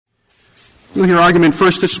You'll hear argument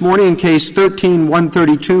first this morning in Case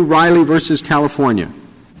 13-132, Riley v. California.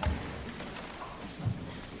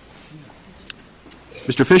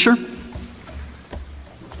 Mr. Fisher?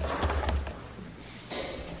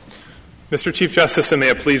 Mr. Chief Justice, and may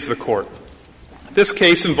it please the Court. This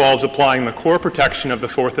case involves applying the core protection of the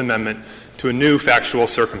Fourth Amendment to a new factual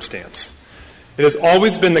circumstance. It has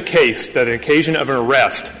always been the case that an occasion of an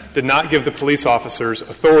arrest did not give the police officers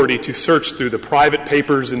authority to search through the private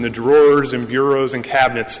papers in the drawers and bureaus and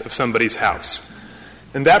cabinets of somebody's house.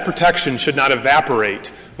 And that protection should not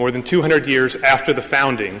evaporate more than 200 years after the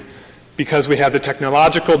founding because we have the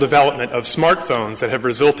technological development of smartphones that have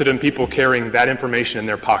resulted in people carrying that information in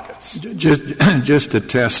their pockets. Just to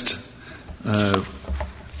test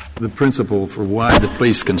the principle for why the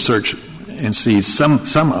police can search and seize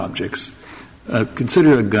some objects,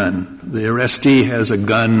 consider a gun. The arrestee has a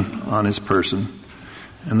gun on his person,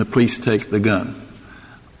 and the police take the gun.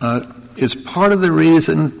 Is part of the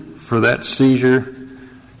reason for that seizure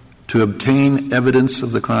to obtain evidence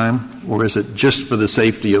of the crime, or is it just for the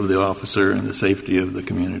safety of the officer and the safety of the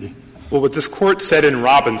community? Well, what this Court said in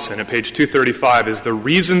Robinson at page 235 is the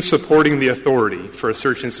reason supporting the authority for a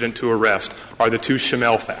search incident to arrest are the two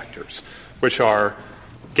Schemel factors, which are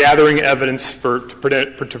gathering evidence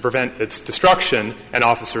to prevent its destruction and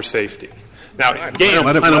officer safety. Now, again,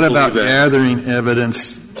 what about gathering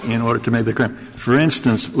evidence in order to make the crime? For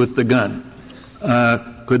instance, with the gun,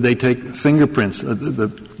 could they take fingerprints?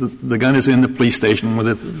 The gun is in the police station where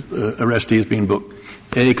the arrestee is being booked.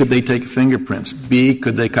 A, could they take fingerprints? B,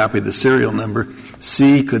 could they copy the serial number?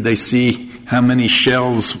 C, could they see how many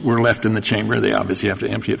shells were left in the chamber? They obviously have to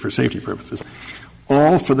empty it for safety purposes.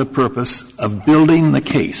 All for the purpose of building the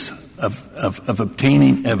case, of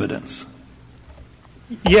obtaining evidence.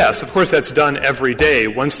 Yes, of course that's done every day.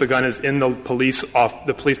 Once the gun is in the police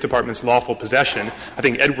department's lawful possession, I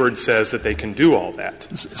think Edwards says that they can do all that.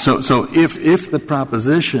 So if the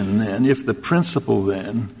proposition then, if the principle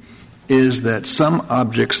then is that some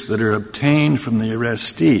objects that are obtained from the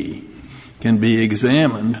arrestee can be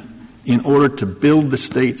examined in order to build the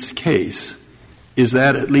state's case, is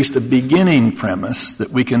that at least a beginning premise that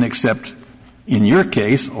we can accept in your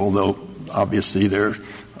case, although obviously there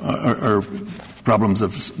are problems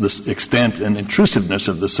of the extent and intrusiveness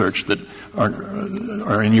of the search that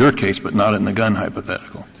are in your case but not in the gun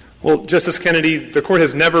hypothetical? Well, Justice Kennedy, the Court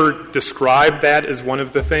has never described that as one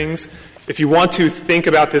of the things. If you want to think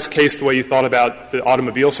about this case the way you thought about the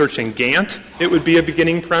automobile search in Gantt, it would be a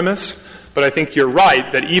beginning premise. But I think you're right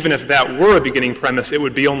that even if that were a beginning premise, it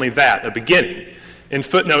would be only that, a beginning. In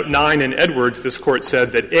footnote 9 in Edwards, this Court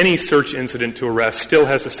said that any search incident to arrest still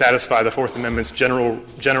has to satisfy the Fourth Amendment's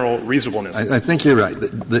general reasonableness. I think you're right,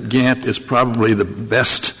 that Gantt is probably the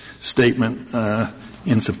best statement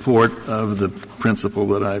in support of the principle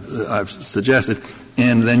that I've suggested.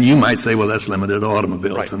 And then you might say, well, that's limited to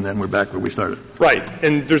automobiles, right. And then we're back where we started. Right.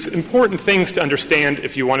 And there's important things to understand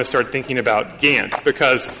if you want to start thinking about Gantt,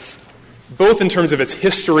 because both in terms of its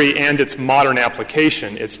history and its modern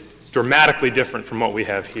application, it's dramatically different from what we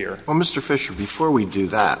have here. Well, Mr. Fisher, before we do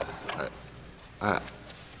that,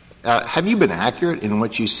 have you been accurate in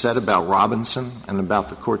what you said about Robinson and about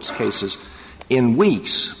the Court's cases? In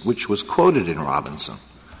Weeks, which was quoted in Robinson,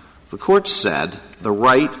 the Court said the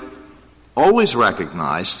right always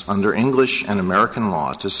recognized under English and American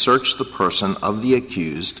law to search the person of the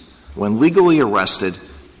accused when legally arrested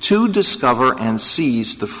to discover and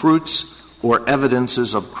seize the fruits or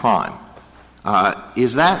evidences of crime.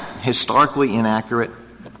 Is that historically inaccurate?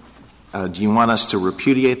 Do you want us to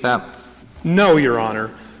repudiate that? No, Your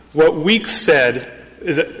Honor. What Weeks said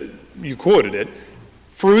is that, you quoted it,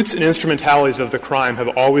 fruits and instrumentalities of the crime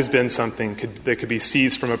have always been something that could be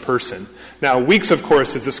seized from a person. Now, Weeks, of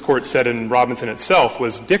course, as this Court said in Robinson itself,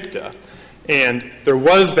 was dicta. And there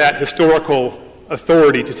was that historical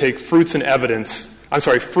authority to take fruits and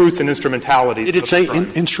instrumentalities. Did it say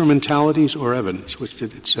instrumentalities or evidence? Which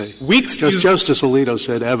did it say? Weeks Justice Alito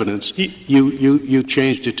said evidence. You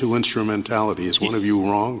changed it to instrumentality. Is one of you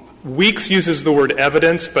wrong? Weeks uses the word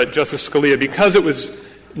evidence, but Justice Scalia, because it was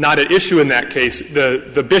not at issue in that case,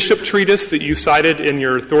 the Bishop treatise that you cited in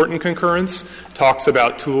your Thornton concurrence talks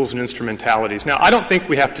about tools and instrumentalities. Now, I don't think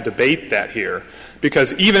we have to debate that here,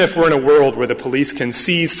 because even if we're in a world where the police can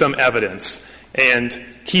seize some evidence and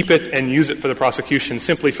keep it and use it for the prosecution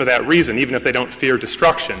simply for that reason, even if they don't fear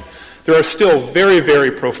destruction, there are still very, very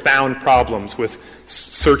profound problems with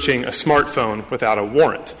searching a smartphone without a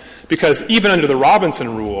warrant. Because even under the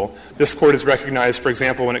Robinson rule, this Court has recognized, for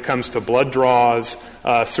example, when it comes to blood draws,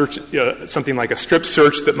 something like a strip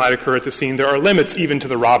search that might occur at the scene, there are limits even to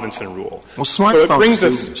the Robinson rule. Well,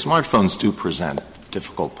 smartphones do present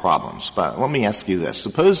difficult problems. But let me ask you this.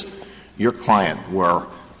 Suppose your client were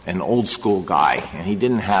an old-school guy, and he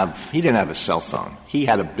didn't have a cell phone. He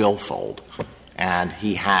had a billfold, and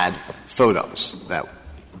he had photos that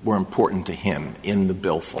were important to him in the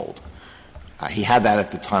billfold. He had that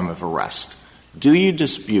at the time of arrest. Do you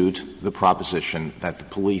dispute the proposition that the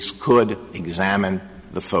police could examine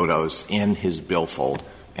the photos in his billfold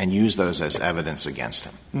and use those as evidence against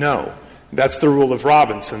him? No. That's the rule of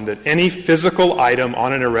Robinson, that any physical item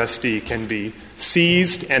on an arrestee can be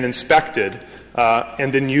seized and inspected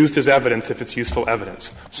and then used as evidence if it's useful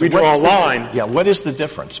evidence. So we draw a line. What is the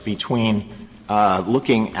difference between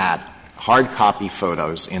looking at hard copy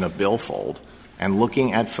photos in a billfold and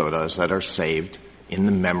looking at photos that are saved in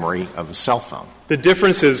the memory of a cell phone? The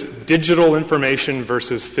difference is digital information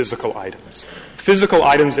versus physical items. Physical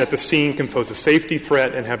items at the scene can pose a safety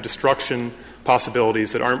threat and have destruction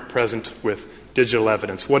possibilities that aren't present with digital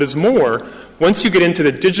evidence. What is more, once you get into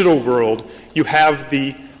the digital world, you have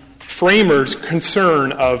the framers'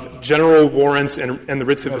 concern of general warrants and the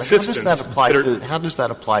writs of assistance. How does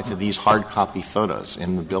that apply to these hard copy photos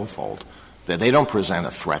in the billfold? They don't present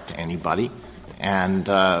a threat to anybody, and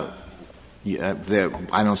I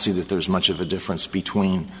don't see that there's much of a difference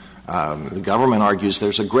between the government argues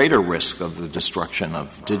there's a greater risk of the destruction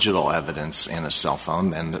of digital evidence in a cell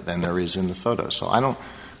phone than there is in the photos. So I don't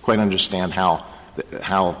quite understand how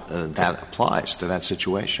that applies to that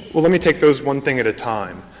situation. Well, let me take those one thing at a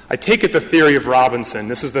time. I take it the theory of Robinson,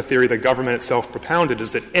 this is the theory the government itself propounded,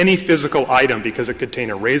 is that any physical item, because it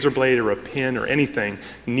contains a razor blade or a pin or anything,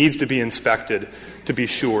 needs to be inspected to be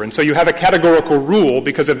sure. And so you have a categorical rule,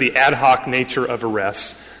 because of the ad hoc nature of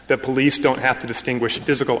arrests, that police don't have to distinguish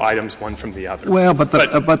physical items one from the other. Well, but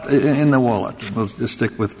in the wallet, we'll just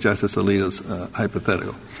stick with Justice Alito's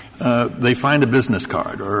hypothetical. They find a business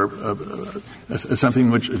card or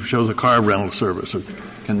something which shows a car rental service.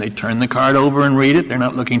 Can they turn the card over and read it? They're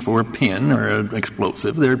not looking for a pin or an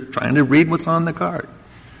explosive. They're trying to read what's on the card.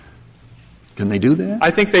 Can they do that?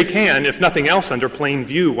 I think they can, if nothing else, under plain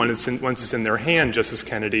view once it's in their hand, Justice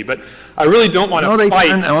Kennedy. But I really don't want to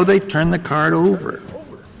fight. They turn the card over.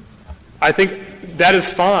 I think that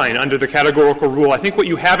is fine under the categorical rule. I think what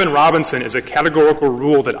you have in Robinson is a categorical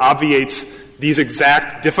rule that obviates these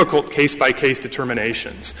exact difficult case-by-case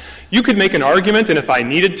determinations. You could make an argument, and if I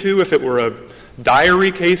needed to, if it were a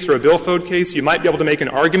diary case or a billfold case, you might be able to make an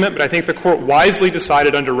argument, but I think the Court wisely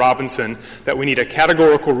decided under Robinson that we need a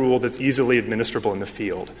categorical rule that's easily administrable in the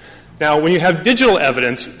field. Now, when you have digital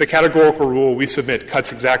evidence, the categorical rule we submit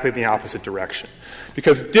cuts exactly in the opposite direction.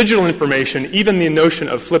 Because digital information, even the notion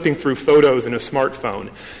of flipping through photos in a smartphone,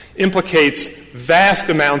 implicates vast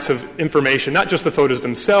amounts of information, not just the photos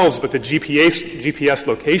themselves, but the GPS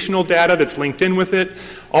locational data that's linked in with it,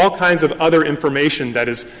 all kinds of other information that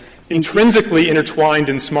is intrinsically intertwined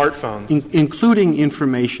in smartphones. Including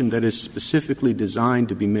information that is specifically designed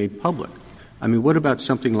to be made public. I mean, what about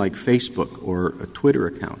something like Facebook or a Twitter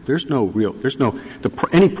account?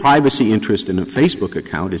 Any privacy interest in a Facebook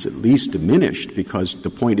account is at least diminished because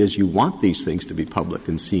the point is you want these things to be public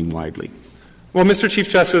and seen widely. Well, Mr. Chief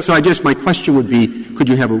Justice. So I guess my question would be, could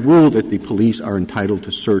you have a rule that the police are entitled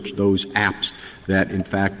to search those apps that, in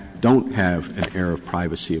fact, don't have an air of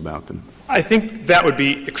privacy about them? I think that would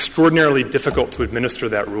be extraordinarily difficult to administer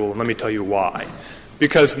that rule, and let me tell you why.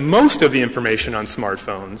 Because most of the information on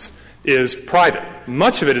smartphones is private.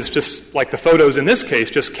 Much of it is just, like the photos in this case,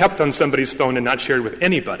 just kept on somebody's phone and not shared with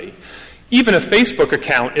anybody. Even a Facebook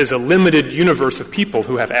account is a limited universe of people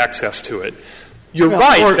who have access to it. You're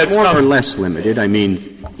right. That's more or less limited. I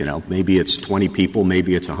mean, maybe it's 20 people,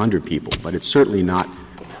 maybe it's 100 people, but it's certainly not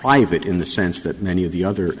private in the sense that many of the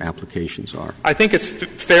other applications are. I think it's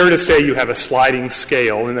fair to say you have a sliding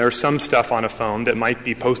scale, and there's some stuff on a phone that might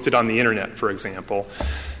be posted on the Internet, for example.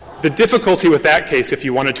 The difficulty with that case, if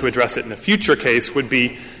you wanted to address it in a future case, would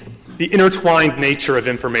be the intertwined nature of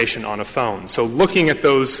information on a phone. So looking at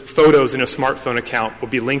those photos in a smartphone account will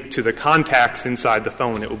be linked to the contacts inside the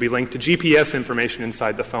phone. It will be linked to GPS information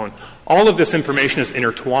inside the phone. All of this information is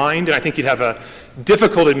intertwined, and I think you'd have a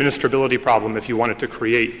difficult administrability problem if you wanted to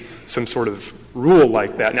create some sort of rule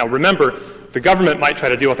like that. Now, remember, the government might try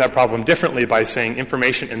to deal with that problem differently by saying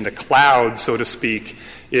information in the cloud, so to speak,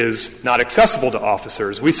 is not accessible to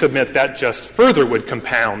officers. We submit that just further would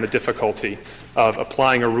compound the difficulty of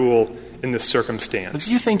applying a rule in this circumstance. But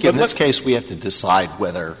do you think in this case we have to decide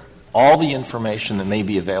whether all the information that may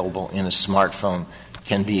be available in a smartphone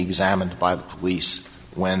can be examined by the police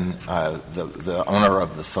when the owner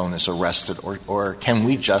of the phone is arrested, or can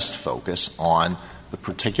we just focus on the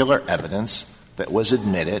particular evidence that was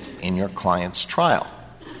admitted in your client's trial?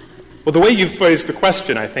 Well, the way you've phrased the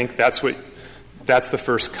question, I think that's what That's the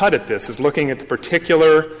first cut at this, is looking at the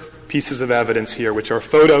particular pieces of evidence here, which are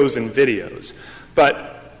photos and videos.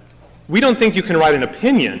 But we don't think you can write an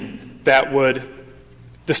opinion that would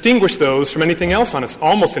distinguish those from anything else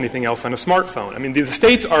almost anything else on a smartphone. I mean, the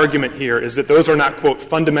State's argument here is that those are not, quote,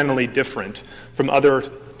 fundamentally different from other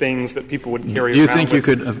things that people would carry around. Do you think you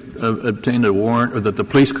could have obtained a warrant, or that the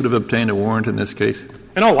police could have obtained a warrant in this case?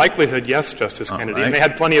 In all likelihood, yes, Justice Kennedy. Right. And they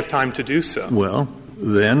had plenty of time to do so. Well,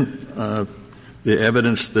 then the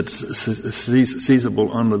evidence that's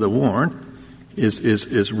seizable under the warrant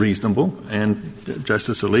is reasonable, and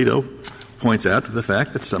Justice Alito points out to the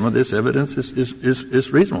fact that some of this evidence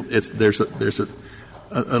is reasonable. There's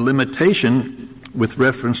a limitation with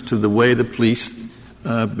reference to the way the police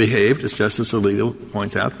behaved, as Justice Alito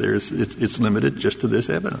points out. It's limited just to this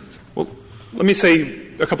evidence. Well, let me say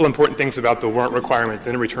a couple important things about the warrant requirement,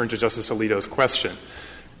 then return to Justice Alito's question.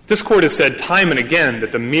 This Court has said time and again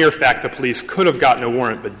that the mere fact the police could have gotten a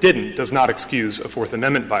warrant but didn't does not excuse a Fourth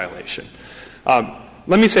Amendment violation.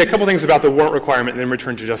 Let me say a couple things about the warrant requirement and then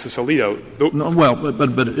return to Justice Alito.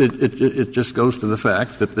 But it just goes to the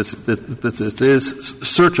fact that this is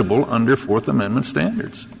searchable under Fourth Amendment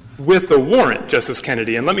standards. With the warrant, Justice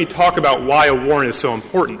Kennedy, and let me talk about why a warrant is so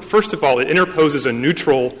important. First of all, it interposes a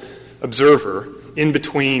neutral observer in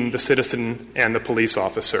between the citizen and the police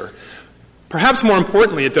officer. Perhaps more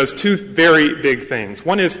importantly, it does two very big things.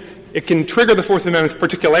 One is it can trigger the Fourth Amendment's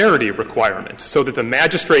particularity requirement so that the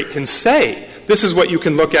magistrate can say this is what you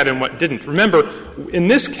can look at and what didn't. Remember, in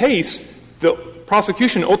this case, the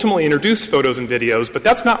prosecution ultimately introduced photos and videos, but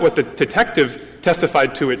that's not what the detective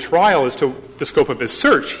testified to at trial as to the scope of his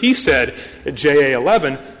search. He said at JA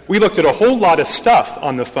 11, we looked at a whole lot of stuff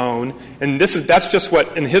on the phone, and that's just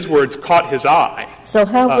what, in his words, caught his eye. So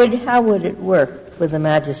how would it work for the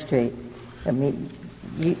magistrate? I mean,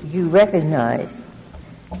 you recognize,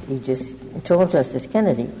 you just told Justice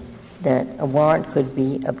Kennedy that a warrant could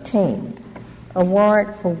be obtained. A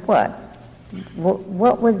warrant for what?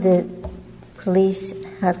 What would the police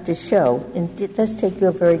have to show? And let's take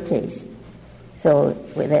your very case. So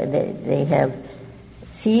they have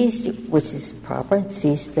seized, which is proper,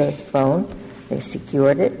 seized the phone, they've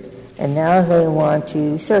secured it, and now they want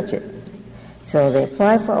to search it. So they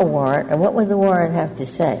apply for a warrant, and what would the warrant have to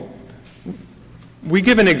say? We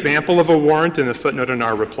give an example of a warrant in the footnote in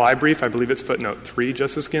our reply brief. I believe it's footnote 3,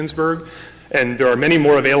 Justice Ginsburg. And there are many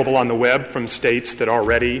more available on the web from states that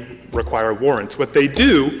already require warrants. What they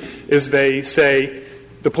do is they say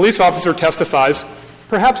the police officer testifies,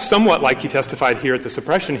 perhaps somewhat like he testified here at the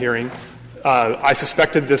suppression hearing. I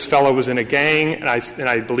suspected this fellow was in a gang, and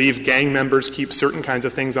I believe gang members keep certain kinds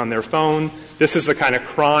of things on their phone. This is the kind of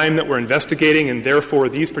crime that we're investigating, and therefore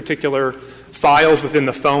these particular files within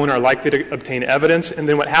the phone are likely to obtain evidence. And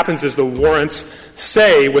then what happens is the warrants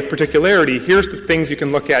say with particularity, here's the things you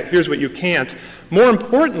can look at, here's what you can't. More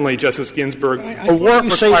importantly, Justice Ginsburg, a warrant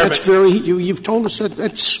you say that's you've told us that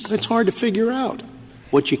that's hard to figure out,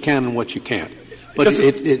 what you can and what you can't. But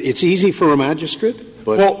it's easy for a magistrate,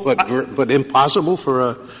 but impossible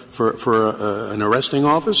for an arresting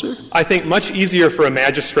officer? I think much easier for a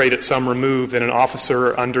magistrate at some remove than an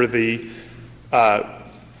officer under the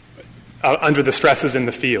stresses in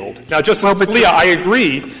the field. Now, Justice Scalia, I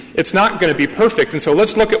agree it's not going to be perfect, and so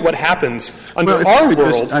let's look at what happens under our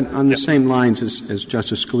world. On the same lines as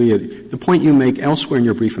Justice Scalia, the point you make elsewhere in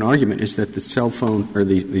your brief and argument is that the cell phone or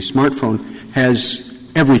the smartphone has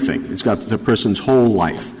everything. It's got the person's whole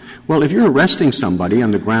life. Well, if you're arresting somebody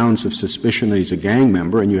on the grounds of suspicion that he's a gang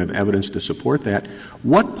member and you have evidence to support that,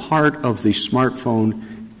 what part of the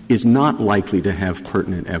smartphone is not likely to have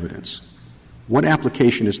pertinent evidence? What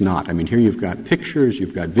application is not? I mean, here you've got pictures,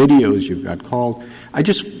 you've got videos, you've got calls. I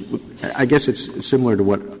guess it's similar to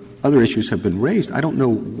what other issues have been raised. I don't know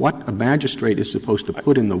what a magistrate is supposed to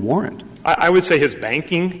put in the warrant. I would say his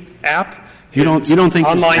banking app. You don't think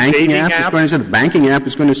his banking app is going to say the banking app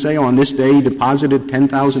is going to say on this day he deposited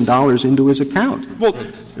 $10,000 into his account,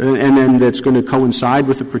 and then that's going to coincide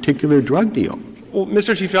with a particular drug deal? Well,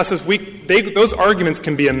 Mr. Chief Justice, those arguments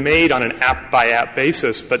can be made on an app-by-app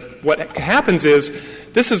basis, but what happens is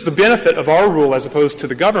this is the benefit of our rule as opposed to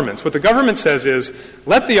the government's. What the government says is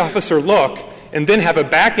let the officer look and then have a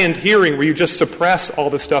back-end hearing where you just suppress all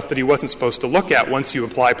the stuff that he wasn't supposed to look at once you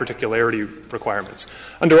apply particularity requirements.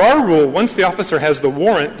 Under our rule, once the officer has the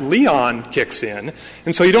warrant, Leon kicks in,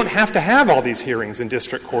 and so you don't have to have all these hearings in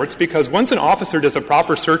district courts because once an officer does a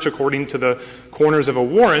proper search according to the corners of a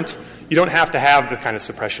warrant, you don't have to have the kind of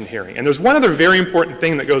suppression hearing. And there's one other very important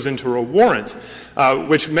thing that goes into a warrant,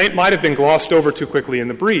 which might have been glossed over too quickly in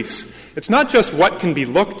the briefs. It's not just what can be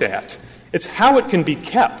looked at. It's how it can be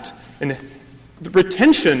kept. And the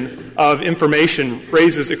retention of information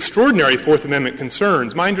raises extraordinary Fourth Amendment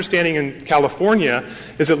concerns. My understanding in California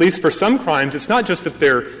is, at least for some crimes, it's not just that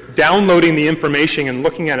they're downloading the information and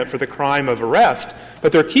looking at it for the crime of arrest,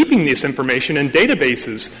 but they're keeping this information in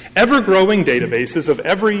databases, ever-growing databases of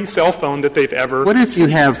every cell phone that they've ever What if you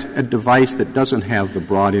have a device that doesn't have the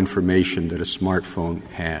broad information that a smartphone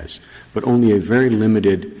has, but only a very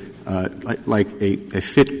limited, like a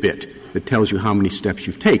Fitbit, that tells you how many steps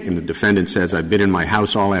you've taken? The defendant says, I've been in my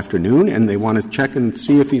house all afternoon, and they want to check and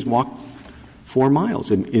see if he's walked 4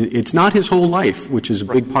 miles. And it's not his whole life, which is a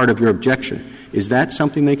big part of your objection. Is that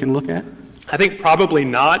something they can look at? I think probably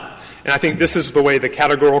not. And I think this is the way the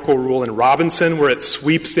categorical rule in Robinson, where it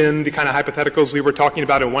sweeps in the kind of hypotheticals we were talking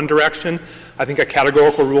about in one direction. I think a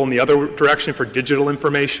categorical rule in the other direction for digital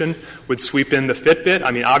information would sweep in the Fitbit.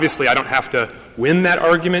 I mean, obviously, I don't have to win that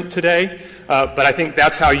argument today, but I think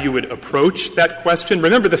that's how you would approach that question.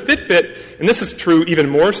 Remember, the Fitbit, and this is true even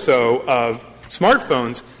more so of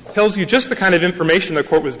smartphones, tells you just the kind of information the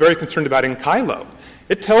Court was very concerned about in Kylo.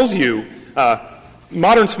 It tells you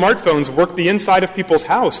modern smartphones work the inside of people's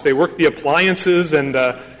house. They work the appliances, and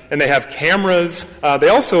they have cameras. They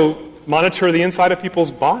also monitor the inside of people's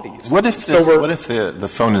bodies. What if the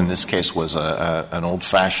phone in this case was an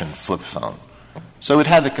old-fashioned flip phone? So it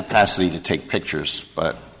had the capacity to take pictures,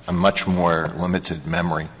 but a much more limited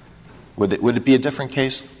memory. Would it be a different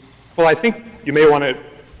case? Well, I think you may want to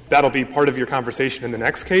 — that'll be part of your conversation in the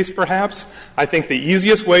next case, perhaps. I think the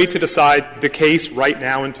easiest way to decide the case right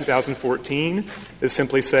now in 2014 is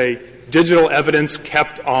simply say digital evidence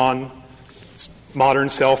kept on modern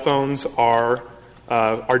cell phones are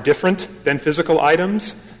different than physical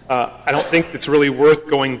items. I don't think it's really worth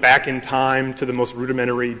going back in time to the most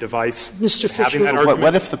rudimentary device. Mr. Fisher, that argument.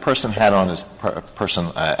 What if the person had on his person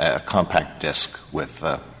a compact disc with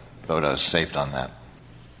photos saved on that?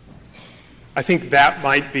 I think that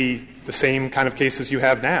might be the same kind of cases you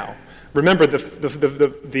have now. Remember, the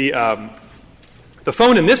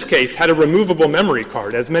phone in this case had a removable memory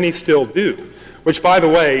card, as many still do, which, by the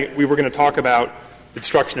way, we were going to talk about the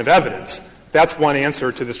destruction of evidence. That's one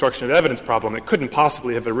answer to the destruction of evidence problem. It couldn't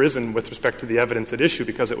possibly have arisen with respect to the evidence at issue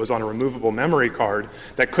because it was on a removable memory card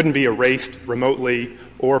that couldn't be erased remotely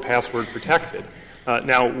or password protected.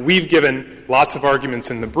 Now, we've given lots of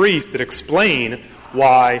arguments in the brief that explain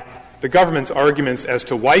why the government's arguments as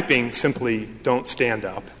to wiping simply don't stand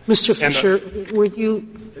up. Mr. Fisher, were you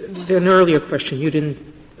 — an earlier question, you didn't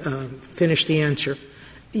finish the answer.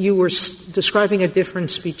 You were describing a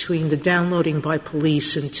difference between the downloading by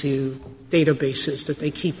police into databases that they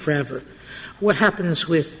keep forever. What happens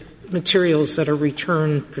with materials that are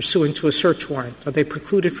returned pursuant to a search warrant? Are they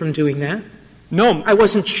precluded from doing that? No. I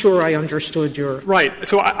wasn't sure I understood your — Right.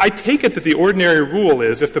 So I take it that the ordinary rule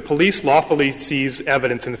is if the police lawfully seize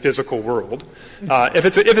evidence in the physical world, if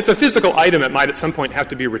it's a physical item, it might at some point have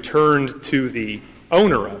to be returned to the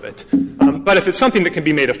owner of it. But if it's something that can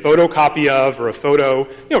be made a photocopy of or a photo,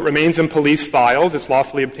 it remains in police files, it's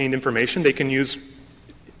lawfully obtained information they can use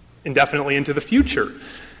indefinitely into the future.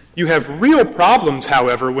 You have real problems,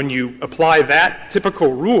 however, when you apply that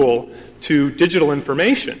typical rule to digital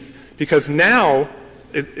information. Because now,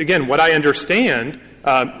 again, what I understand,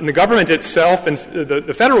 the government itself and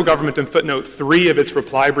the federal government in footnote 3 of its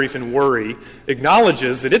reply brief in Worry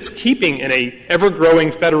acknowledges that it's keeping in a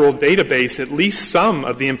ever-growing federal database at least some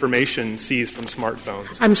of the information seized from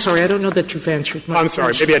smartphones. I'm sorry, I don't know that you've answered my I'm sorry,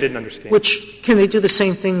 question. maybe I didn't understand. Which, can they do the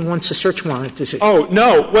same thing once a search warrant is issued? Oh,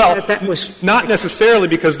 no. Well, that was not necessarily,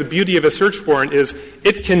 because the beauty of a search warrant is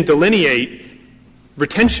it can delineate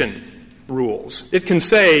retention rules. It can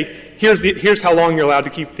say, here's how long you're allowed to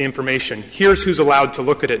keep the information. Here's who's allowed to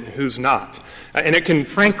look at it and who's not. And it can —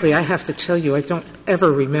 Frankly, I have to tell you, I don't ever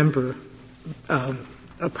remember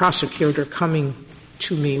a prosecutor coming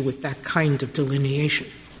to me with that kind of delineation.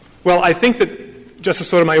 Well, I think that, Justice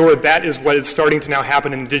Sotomayor, that is what is starting to now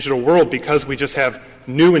happen in the digital world because we just have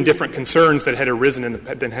new and different concerns that had arisen in the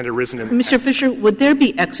Mr. Fisher, would there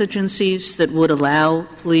be exigencies that would allow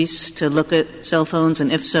police to look at cell phones?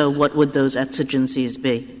 And if so, what would those exigencies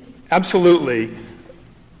be? Absolutely.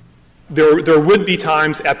 There would be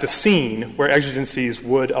times at the scene where exigencies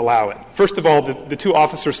would allow it. First of all, the two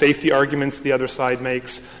officer safety arguments the other side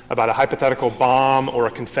makes about a hypothetical bomb or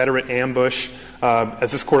a Confederate ambush,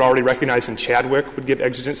 as this Court already recognized in Chadwick, would give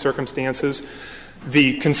exigent circumstances.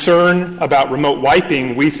 The concern about remote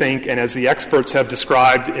wiping, we think, and as the experts have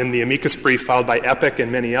described in the amicus brief filed by Epic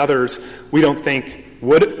and many others, we don't think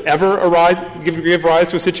would ever give rise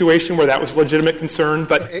to a situation where that was a legitimate concern.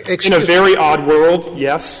 But in a very odd world,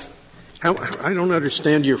 yes. I don't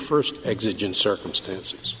understand your first exigent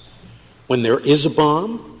circumstances. When there is a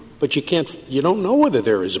bomb But you don't know whether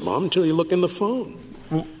there is a bomb until you look in the phone.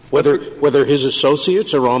 Whether his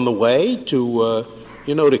associates are on the way to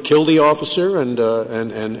kill the officer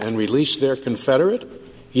and release their Confederate,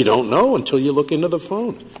 you don't know until you look into the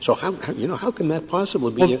phone. So how can that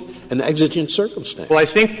possibly be an exigent circumstance? Well, I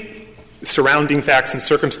think surrounding facts and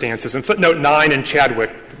circumstances. In footnote 9 in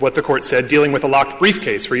Chadwick, what the Court said, dealing with a locked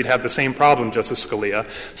briefcase where you'd have the same problem, Justice Scalia,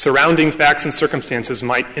 surrounding facts and circumstances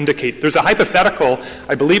might indicate. There's a hypothetical,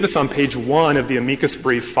 I believe it's on page 1 of the amicus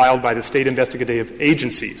brief filed by the state investigative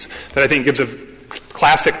agencies, that I think gives a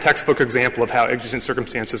classic textbook example of how exigent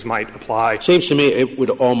circumstances might apply. Seems to me it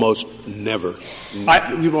would almost never.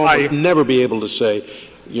 You'd almost never be able to say,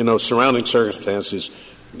 surrounding circumstances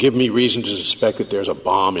give me reason to suspect that there's a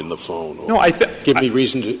bomb in the phone. Or give me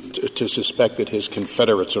reason to suspect that his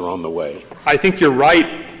Confederates are on the way. I think you're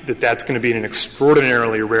right that that's going to be an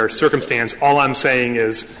extraordinarily rare circumstance. All I'm saying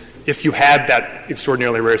is if you had that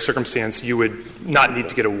extraordinarily rare circumstance, you would not need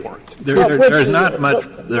to get a warrant. There's not much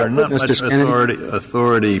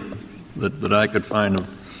authority that I could find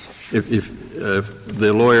if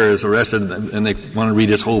the lawyer is arrested and they want to read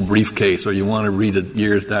his whole briefcase or you want to read a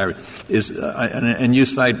year's diary. And you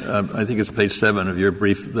cite, I think it's page 7 of your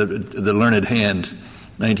brief, the Learned Hand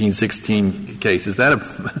 1916 case. Is that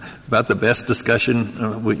about the best discussion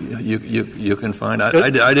you can find?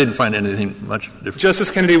 I didn't find anything much different.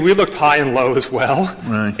 Justice Kennedy, we looked high and low as well,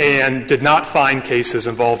 right, and did not find cases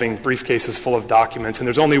involving briefcases full of documents. And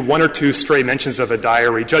there's only 1 or 2 stray mentions of a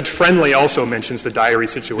diary. Judge Friendly also mentions the diary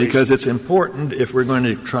situation. Because it's important if we're going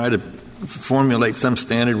to try to formulate some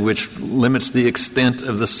standard which limits the extent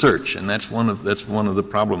of the search, and that's one of the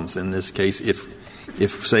problems in this case.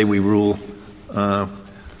 If say we rule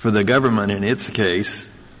for the government in its case,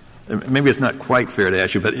 maybe it's not quite fair to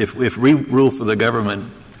ask you, but if we rule for the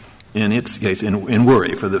government in its case, in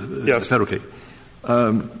Worry, for the federal case,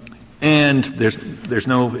 and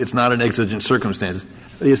it's not an exigent circumstance,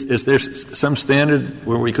 is there some standard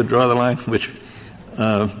where we could draw the line which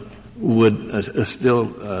would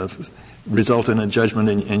still result in a judgment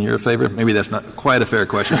in your favor? Maybe that's not quite a fair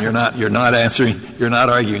question. You're not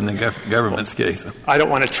arguing the government's case. I don't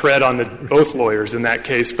want to tread on both lawyers in that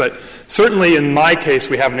case, but certainly in my case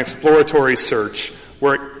we have an exploratory search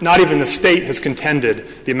where not even the state has contended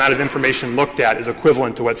the amount of information looked at is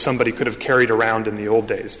equivalent to what somebody could have carried around in the old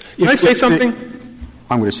days. Can I say something?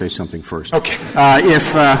 I'm going to say something first. Okay.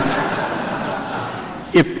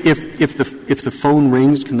 If the phone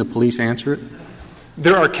rings, can the police answer it?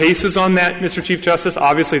 There are cases on that, Mr. Chief Justice.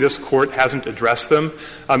 Obviously, this Court hasn't addressed them.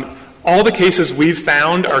 All the cases we've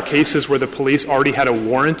found are cases where the police already had a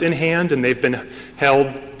warrant in hand and they've been held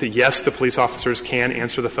that, yes, the police officers can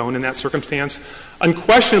answer the phone in that circumstance.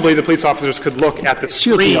 Unquestionably, the police officers could look at the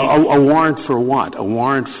screen. A warrant for what? A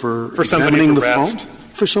warrant for somebody's arrest?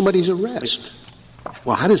 For somebody's arrest.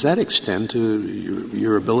 Well, how does that extend to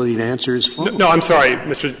your ability to answer his phone? No, I'm sorry,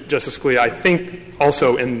 Mr. Justice Scalia. I think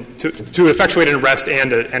also to effectuate an arrest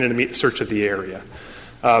and an immediate search of the area.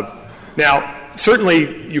 Now,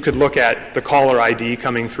 certainly you could look at the caller ID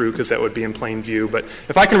coming through because that would be in plain view. But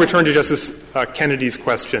if I can return to Justice Kennedy's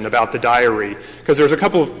question about the diary, because there's a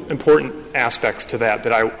couple of important aspects to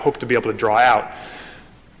that I hope to be able to draw out.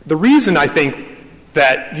 The reason I think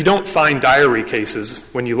that you don't find diary cases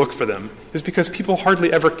when you look for them is because people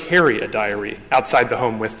hardly ever carry a diary outside the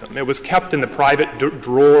home with them. It was kept in the private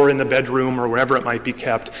drawer in the bedroom or wherever it might be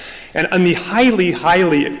kept. And in the highly,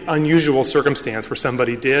 highly unusual circumstance where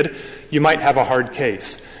somebody did, you might have a hard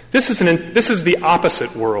case. This is the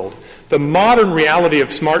opposite world. The modern reality of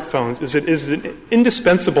smartphones is it is an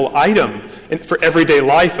indispensable item for everyday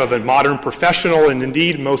life of a modern professional and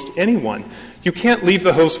indeed most anyone. You can't leave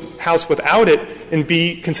the house without it and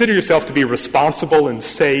consider yourself to be responsible and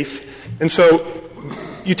safe. And so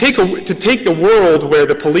you take a world where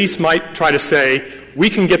the police might try to say,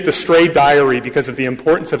 we can get the stray diary because of the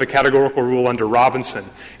importance of a categorical rule under Robinson,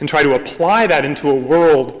 and try to apply that into a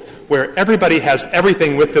world where everybody has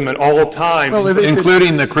everything with them at all times. Well,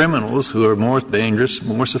 including the criminals who are more dangerous,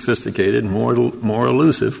 more sophisticated, more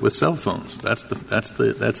elusive with cell phones. That's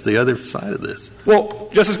the other side of this. Well,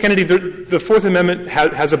 Justice Kennedy, the Fourth Amendment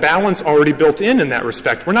has a balance already built in that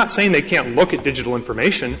respect. We're not saying they can't look at digital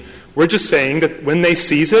information. We're just saying that when they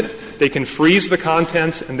seize it, they can freeze the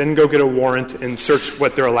contents and then go get a warrant and search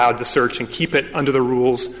what they're allowed to search and keep it under the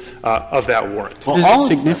rules of that warrant. Well, is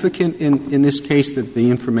it significant in this case that the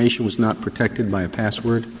information was not protected by a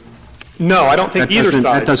password? No, I don't think either side.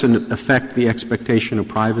 That doesn't affect the expectation of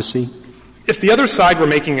privacy? If the other side were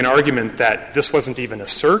making an argument that this wasn't even a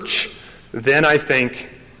search, then I think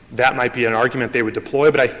that might be an argument they would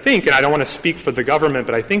deploy. But I think, and I don't want to speak for the government,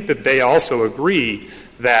 but I think that they also agree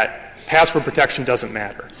that password protection doesn't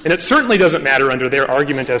matter. And it certainly doesn't matter under their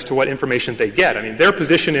argument as to what information they get. I mean, their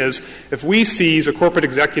position is if we seize a corporate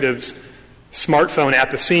executive's smartphone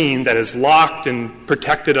at the scene that is locked and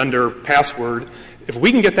protected under password, if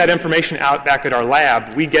we can get that information out back at our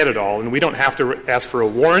lab, we get it all, and we don't have to ask for a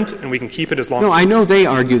warrant, and we can keep it as long as... No, I know they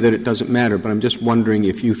argue that it doesn't matter, but I'm just wondering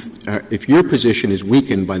if your position is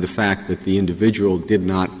weakened by the fact that the individual did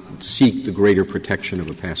not seek the greater protection of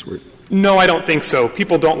a password. No, I don't think so.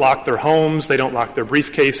 People don't lock their homes. They don't lock their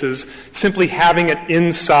briefcases. Simply having it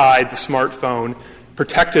inside the smartphone,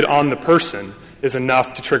 protected on the person, is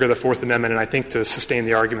enough to trigger the Fourth Amendment, and I think to sustain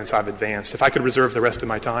the arguments I've advanced. If I could reserve the rest of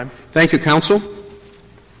my time. Thank you, counsel.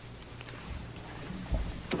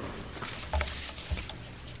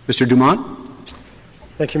 Mr. Dumont.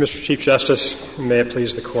 Thank you, Mr. Chief Justice, and may it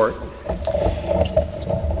please the Court.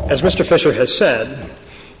 As Mr. Fisher has said,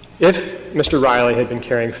 if Mr. Riley had been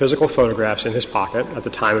carrying physical photographs in his pocket at the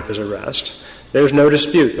time of his arrest, there's no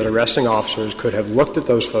dispute that arresting officers could have looked at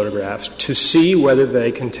those photographs to see whether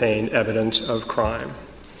they contained evidence of crime.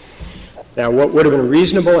 Now, what would have been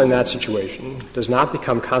reasonable in that situation does not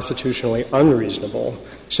become constitutionally unreasonable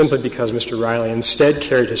simply because Mr. Riley instead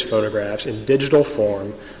carried his photographs in digital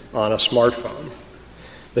form on a smartphone.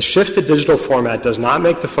 The shift to digital format does not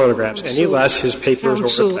make the photographs any less his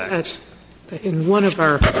papers or effects. In one of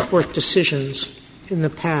our court decisions in the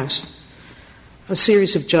past, a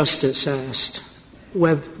series of justices asked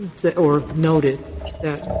or noted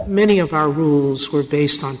that many of our rules were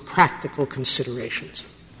based on practical considerations.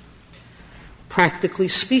 Practically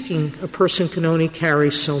speaking, a person can only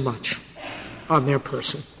carry so much on their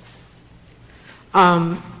person.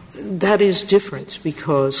 That is different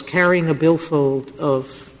because carrying a billfold of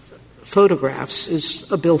photographs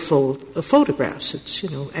is a billfold of photographs. It's,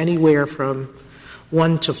 anywhere from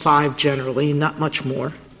 1 to 5 generally, not much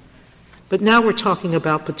more. But now we're talking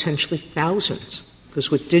about potentially thousands,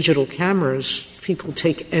 because with digital cameras, people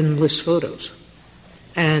take endless photos,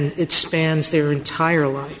 and it spans their entire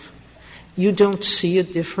life. You don't see a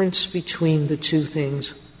difference between the two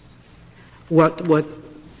things. What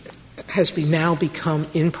has now become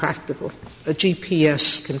impractical. A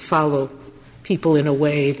GPS can follow people in a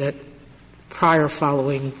way that prior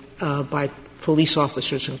following by police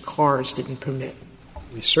officers in cars didn't permit.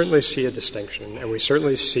 We certainly see a distinction, and we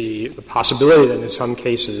certainly see the possibility that in some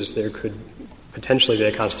cases there could potentially be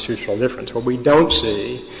a constitutional difference. What we don't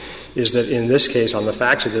see is that in this case, on the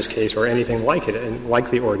facts of this case, or anything like it, and like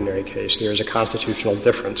the ordinary case, there is a constitutional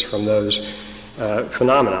difference from those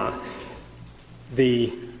phenomena.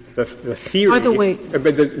 The theory, by the way,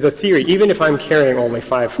 the theory, even if I'm carrying only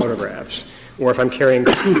 5 photographs, or if I'm carrying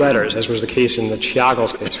 2 letters, as was the case in the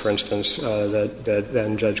Chiagos case, for instance, that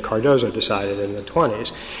then Judge Cardozo decided in the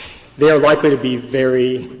 1920s, they are likely to be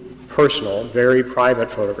very personal, very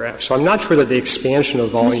private photographs. So I'm not sure that the expansion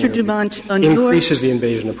of volume increases the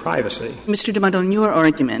invasion of privacy. Mr. Dumont, on your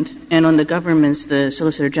argument, and on the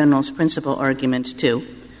Solicitor General's principal argument, too,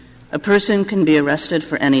 a person can be arrested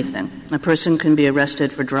for anything. A person can be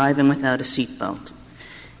arrested for driving without a seatbelt.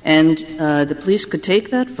 And the police could take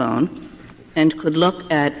that phone and could look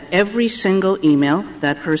at every single email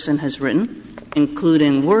that person has written,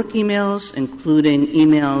 including work emails, including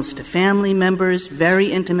emails to family members,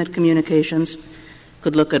 very intimate communications,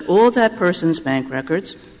 could look at all that person's bank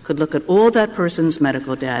records, could look at all that person's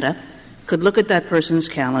medical data, could look at that person's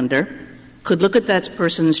calendar, could look at that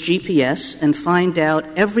person's GPS and find out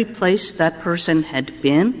every place that person had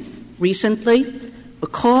been recently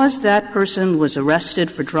because that person was arrested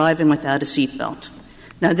for driving without a seatbelt.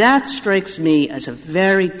 Now, that strikes me as a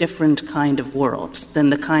very different kind of world than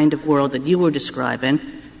the kind of world that you were describing,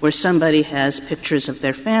 where somebody has pictures of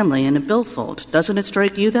their family in a billfold. Doesn't it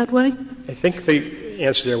strike you that way? I think the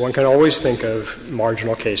answer there, one can always think of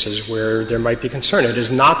marginal cases where there might be concern. It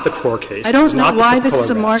is not the core case. I don't know why this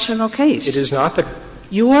is a marginal case. It is not the...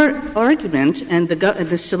 Your argument and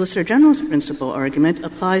the Solicitor General's principal argument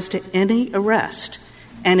applies to any arrest,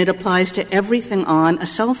 and it applies to everything on a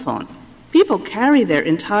cell phone. People carry their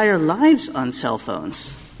entire lives on cell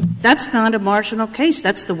phones. That's not a marginal case.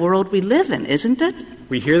 That's the world we live in, isn't it?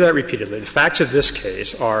 We hear that repeatedly. The facts of this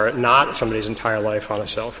case are not somebody's entire life on a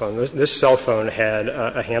cell phone. This cell phone had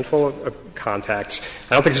a handful of contacts.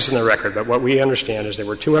 I don't think this is in the record, but what we understand is there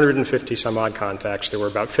were 250-some-odd contacts. There were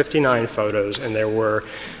about 59 photos, and there were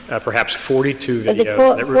perhaps 42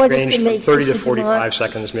 videos that ranged from 30 to 45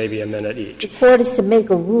 seconds, maybe a minute each. The Court is to make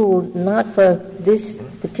a rule not for this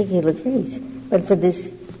particular case, but for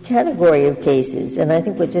this category of cases. And I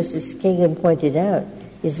think what Justice Kagan pointed out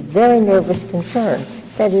is a very nervous concern.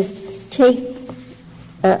 That is, take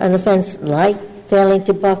an offense like failing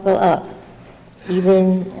to buckle up.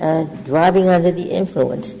 even driving under the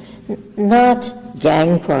influence, not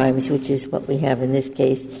gang crimes, which is what we have in this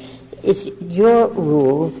case. It's your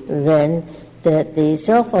rule, then, that the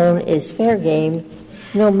cell phone is fair game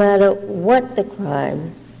no matter what the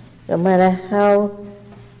crime, no matter how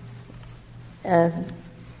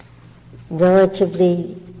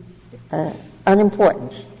relatively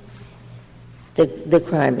unimportant the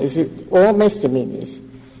crime. Is it all misdemeanors?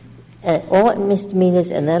 All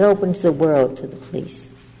misdemeanors, and that opens the world to the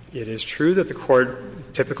police. It is true that the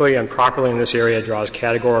Court typically and properly in this area draws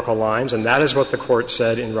categorical lines, and that is what the Court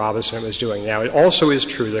said in Robinson it was doing. Now, it also is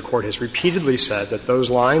true the Court has repeatedly said that those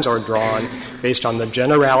lines are drawn based on the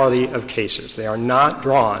generality of cases. They are not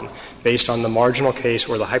drawn based on the marginal case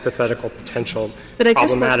or the hypothetical potential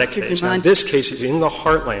problematic case. Now, this case is in the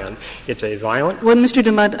heartland. It's a violent — Well, Mr.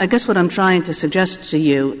 Dumont, I guess what I'm trying to suggest to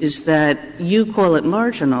you is that you call it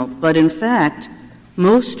marginal, but in fact,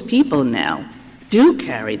 most people now do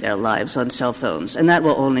carry their lives on cell phones, and that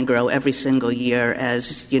will only grow every single year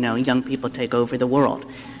as, young people take over the world.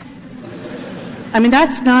 I mean,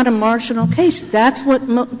 that's not a marginal case. That's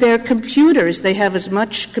what their computers, they have as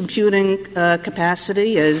much computing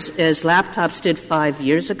capacity as laptops did 5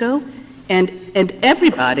 years ago, and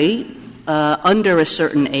everybody under a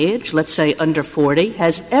certain age, let's say under 40,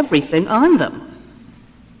 has everything on them.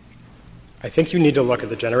 I think you need to look at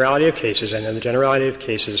the generality of cases, and in the generality of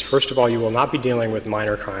cases, first of all, you will not be dealing with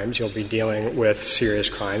minor crimes. You'll be dealing with serious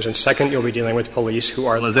crimes. And second, you'll be dealing with police who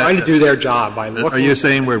are trying to do their job by looking — Are you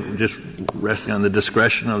saying we're just resting on the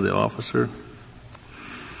discretion of the officer?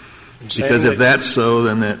 Because if that's so,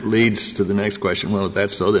 then that leads to the next question. Well, if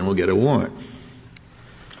that's so, then we'll get a warrant.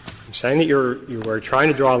 I'm saying that you are trying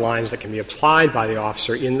to draw lines that can be applied by the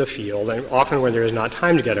officer in the field, and often when there is not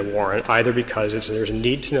time to get a warrant, either because there's a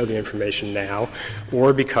need to know the information now,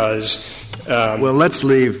 or because well, let's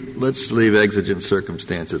leave exigent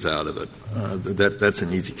circumstances out of it. That's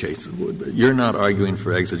an easy case. You're not arguing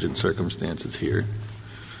for exigent circumstances here.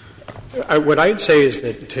 What I would say is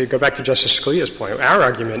that, to go back to Justice Scalia's point, our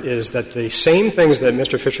argument is that the same things that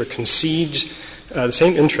Mr. Fisher concedes, the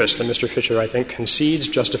same interests that Mr. Fisher, I think, concedes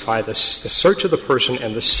justify the search of the person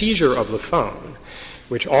and the seizure of the phone,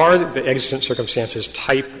 which are the exigent circumstances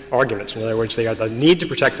type arguments. In other words, they are the need to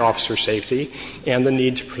protect officer safety and the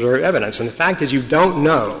need to preserve evidence. And the fact is you don't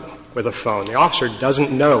know with a phone. The officer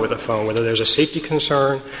doesn't know with a phone whether there's a safety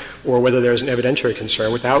concern or whether there's an evidentiary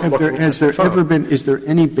concern without looking at the phone. Is there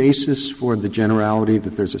any basis for the generality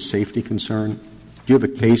that there's a safety concern? Do you have a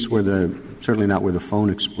case where certainly not where the phone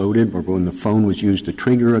exploded, or when the phone was used to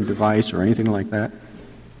trigger a device or anything like that?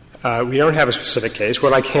 We don't have a specific case.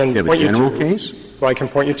 What I can you have point a general you to, case? Well, I can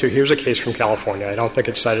point you to, here's a case from California. I don't think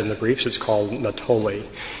it's cited in the briefs. It's called Natoli.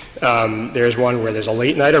 There's one where there's a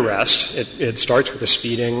late-night arrest. It starts with a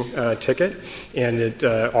speeding ticket, and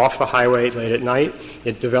off the highway late at night,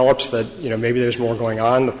 it develops that, maybe there's more going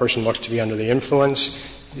on. The person looks to be under the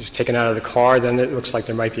influence. He's taken out of the car. Then it looks like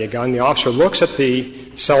there might be a gun. The officer looks at the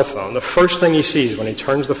cell phone. The first thing he sees when he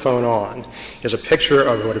turns the phone on is a picture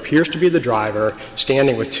of what appears to be the driver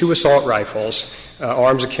standing with two assault rifles,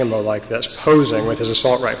 arms akimbo like this, posing with his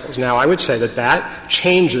assault rifles. Now, I would say that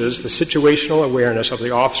changes the situational awareness of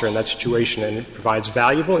the officer in that situation, and it provides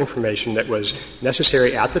valuable information that was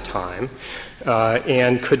necessary at the time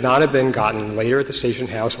and could not have been gotten later at the station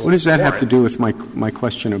house. What does that have to do with my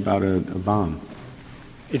question about a bomb?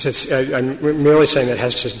 I'm merely saying that it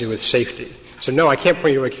has to do with safety. So, no, I can't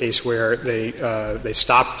point you to a case where they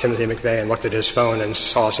stopped Timothy McVeigh and looked at his phone and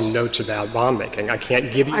saw some notes about bomb making. I can't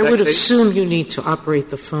give you that I would case. assume you need to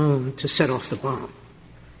operate the phone to set off the bomb,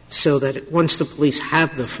 so that once the police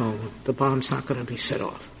have the phone, the bomb's not going to be set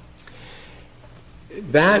off.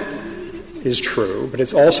 That is true, but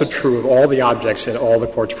it's also true of all the objects in all the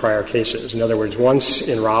Court's prior cases. In other words, once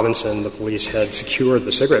in Robinson the police had secured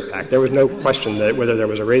the cigarette pack, there was no question that whether there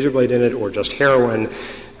was a razor blade in it or just heroin,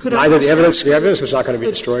 the evidence was not going to be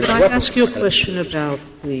destroyed. Could I ask you a question about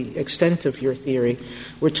the extent of your theory?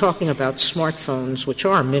 We're talking about smartphones, which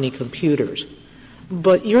are mini computers,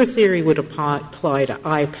 but your theory would apply to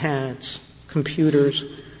iPads, computers,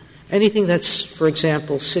 anything that's, for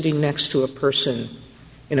example, sitting next to a person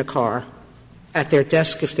in a car, at their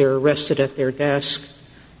desk if they're arrested at their desk,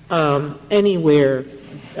 anywhere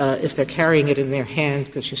if they're carrying it in their hand,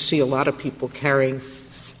 because you see a lot of people carrying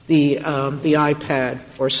the iPad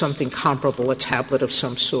or something comparable, a tablet of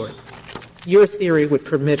some sort. Your theory would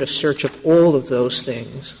permit a search of all of those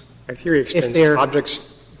things. My theory extends to objects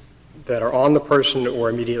that are on the person or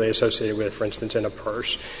immediately associated with, for instance, in a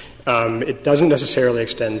purse. It doesn't necessarily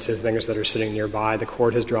extend to things that are sitting nearby. The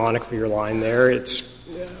Court has drawn a clear line there. It's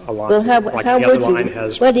a line like the other line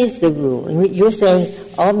has. What is the rule? You're saying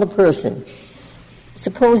on the person.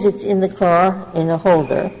 Suppose it's in the car in a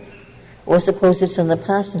holder, or suppose it's in the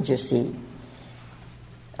passenger seat.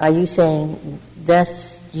 Are you saying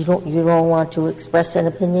you don't want to express an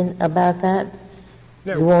opinion about that?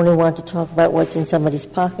 No. You only want to talk about what's in somebody's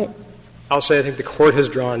pocket? I'll say I think the Court has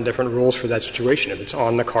drawn different rules for that situation. If it's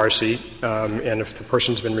on the car seat, and if the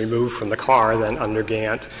person's been removed from the car, then under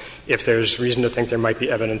Gantt, if there's reason to think there might be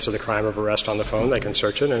evidence of the crime of arrest on the phone, they can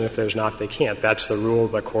search it, and if there's not, they can't. That's the rule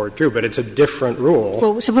the Court drew. But it's a different rule.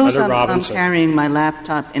 Well, suppose under I'm carrying my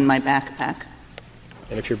laptop in my backpack.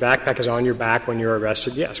 And if your backpack is on your back when you're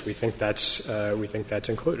arrested, yes, we think that's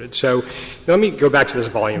included. So let me go back to this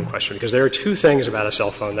volume question, because there are two things about a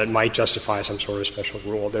cell phone that might justify some sort of special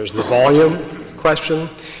rule. There's the volume question,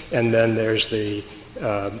 and then there's the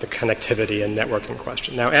connectivity and networking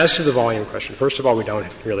question. Now, as to the volume question, first of all, we don't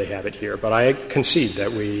really have it here, but I concede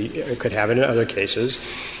that we could have it in other cases.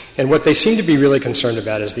 And what they seem to be really concerned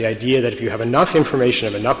about is the idea that if you have enough information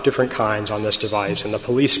of enough different kinds on this device and the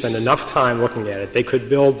police spend enough time looking at it, they could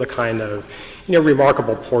build the kind of,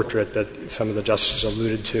 remarkable portrait that some of the justices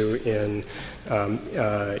alluded to in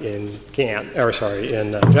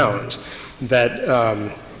Jones,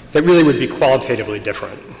 that really would be qualitatively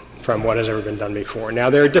different from what has ever been done before.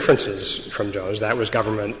 Now, there are differences from Jones. That was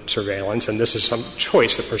government surveillance, and this is some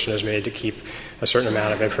choice the person has made to keep a certain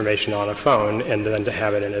amount of information on a phone and then to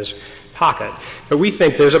have it in his pocket. But we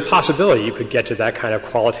think there's a possibility you could get to that kind of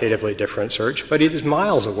qualitatively different search, but it is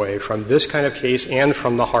miles away from this kind of case and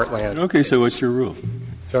from the heartland. Okay, so what's your rule?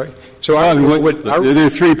 Sorry? So there are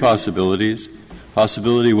three possibilities.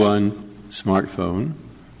 Possibility one, smartphone.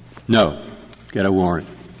 No, get a warrant,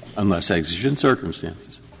 unless exigent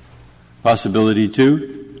circumstances. Possibility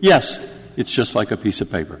two, yes, it's just like a piece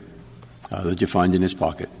of paper that you find in his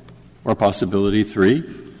pocket. Or possibility three,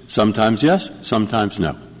 sometimes yes, sometimes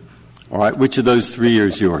no. All right, which of those three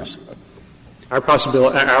is yours? Our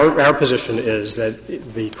position is that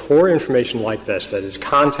the core information like this, that is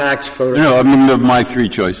contacts, photos. No, my three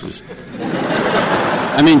choices.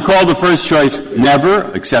 Call the first choice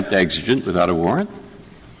never, except exigent, without a warrant.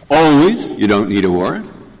 Always, you don't need a warrant.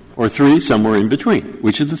 Or three, somewhere in between.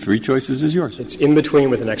 Which of the three choices is yours? It's in between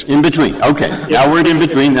with an explanation. In between. Okay. Now we're in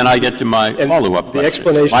between, then I get to my follow-up question.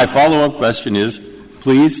 Explanation. My follow-up question is,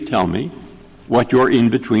 please tell me what your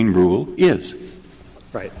in-between rule is.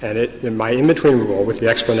 Right. And my in-between rule with the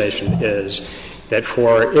explanation is that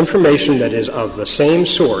for information that is of the same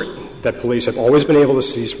sort that police have always been able to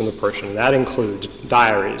seize from the person, and that includes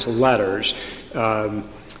diaries, letters,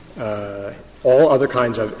 all other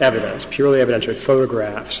kinds of evidence, purely evidentiary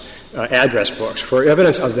photographs, address books. For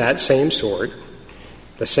evidence of that same sort,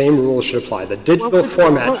 the same rules should apply. The digital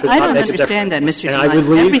format should not make a difference. I don't understand that, Mr. And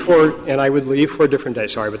I would leave for a different day.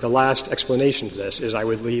 Sorry, but the last explanation to this is I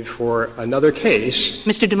would leave for another case.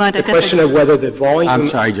 Mr. Dumont, the question of whether the volume. I'm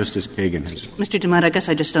sorry, Justice Kagan. Mr. Dumont, I guess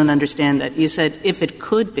I just don't understand that. You said if it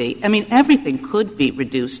could be. Everything could be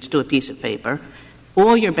reduced to a piece of paper.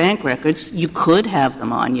 All your bank records, you could have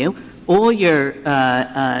them on you. All your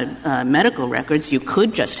medical records, you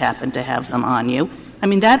could just happen to have them on you.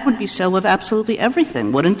 That would be so of absolutely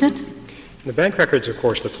everything, wouldn't it? The bank records, of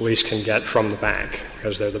course, the police can get from the bank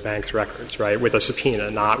because they're the bank's records, right, with a subpoena,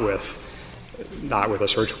 not with a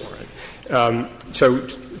search warrant. So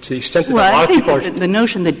to the extent that a lot of people are — the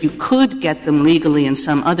notion that you could get them legally in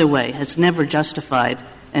some other way has never justified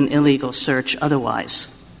an illegal search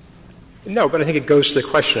otherwise. No, but I think it goes to the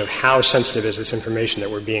question of how sensitive is this information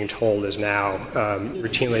that we're being told is now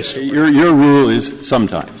routinely stored. Your rule is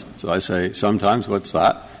sometimes. So I say, sometimes, what's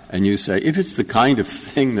that? And you say, if it's the kind of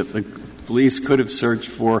thing that the police could have searched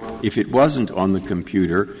for if it wasn't on the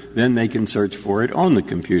computer, then they can search for it on the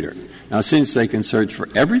computer. Now, since they can search for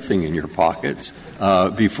everything in your pockets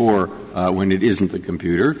before when it isn't the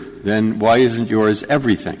computer, then why isn't yours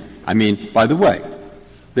everything? By the way,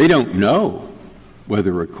 they don't know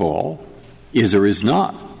whether a call is or is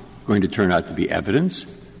not going to turn out to be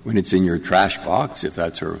evidence when it's in your trash box, if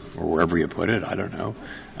that's or wherever you put it, I don't know.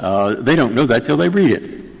 They don't know that till they read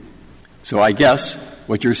it. So I guess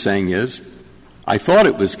what you're saying is, I thought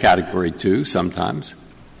it was Category 2 sometimes,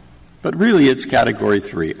 but really it's Category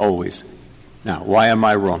 3 always. Now, why am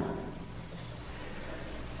I wrong?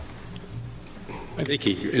 I think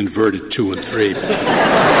he inverted 2 and 3.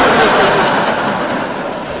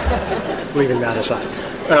 Leaving that aside.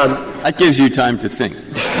 That gives you time to think.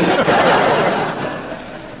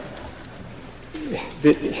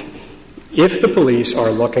 If the police are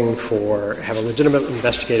have a legitimate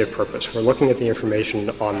investigative purpose for looking at the information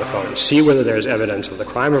on the phone, see whether there's evidence of the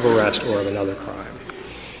crime of arrest or of another crime,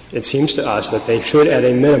 it seems to us that they should, at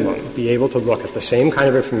a minimum, be able to look at the same kind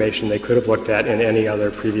of information they could have looked at in any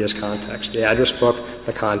other previous context: the address book,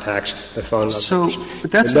 the contacts, the phone numbers.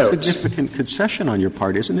 But that's a significant concession on your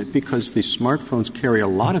part, isn't it? Because the smartphones carry a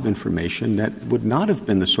lot of information that would not have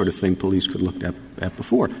been the sort of thing police could look at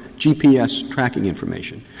before. GPS tracking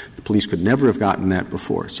information. The police could never have gotten that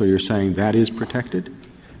before. So you're saying that is protected?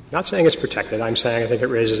 Not saying it's protected. I'm saying I think it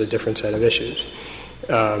raises a different set of issues.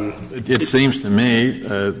 It seems to me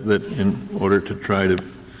that in order to try to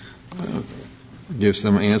give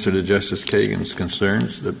some answer to Justice Kagan's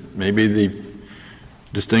concerns, that maybe the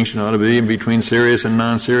distinction ought to be between serious and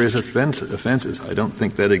non-serious offenses. I don't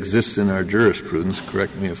think that exists in our jurisprudence.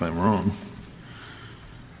 Correct me if I'm wrong.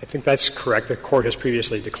 I think that's correct. The Court has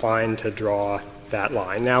previously declined to draw that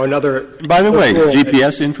line. Now, By the way,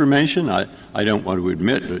 GPS information, I don't want to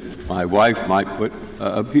admit, but my wife might put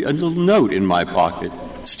a little note in my pocket.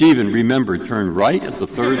 Stephen, remember, turn right at the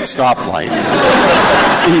third stoplight.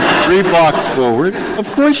 See 3 blocks forward.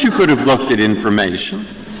 Of course you could have looked at information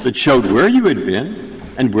that showed where you had been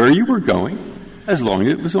and where you were going, as long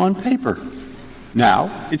as it was on paper.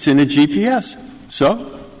 Now, it's in a GPS.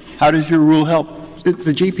 So, how does your rule help?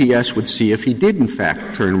 The GPS would see if he did, in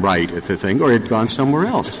fact, turn right at the thing or had gone somewhere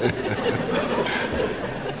else.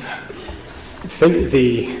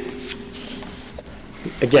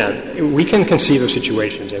 Again, we can conceive of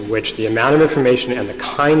situations in which the amount of information and the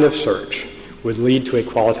kind of search would lead to a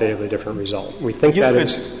qualitatively different result. We think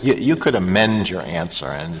you could amend your answer,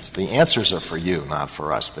 and the answers are for you, not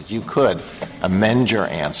for us, but you could amend your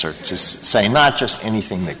answer to say not just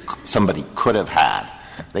anything that somebody could have had.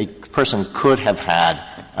 The person could have had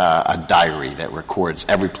a diary that records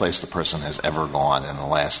every place the person has ever gone in the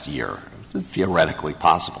last year. It's theoretically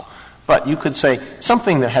possible. But you could say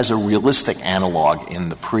something that has a realistic analog in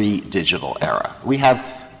the pre-digital era. We have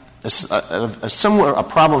a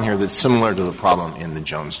problem here that's similar to the problem in the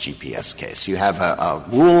Jones GPS case. You have a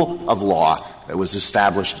rule of law that was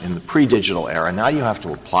established in the pre-digital era. Now you have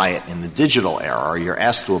to apply it in the digital era, or you're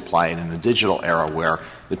asked to apply it in the digital era where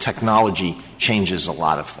the technology changes a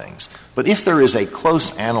lot of things. But if there is a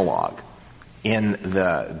close analog in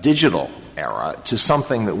the digital era to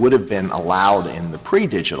something that would have been allowed in the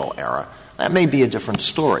pre-digital era, that may be a different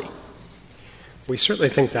story. We certainly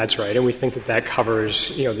think that's right, and we think that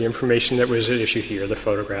covers, the information that was at issue here, the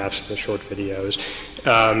photographs, the short videos.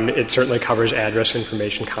 It certainly covers address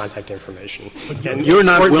information, contact information. And you're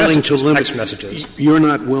not willing to limit text messages. You're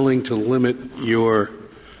not willing to limit your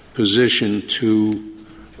position to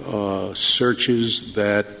searches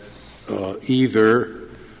that either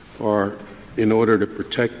are in order to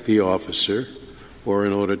protect the officer or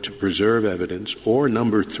in order to preserve evidence, or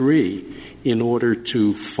number 3, in order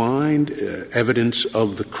to find evidence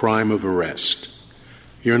of the crime of arrest.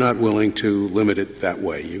 You're not willing to limit it that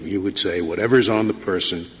way. You would say whatever's on the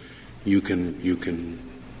person, you can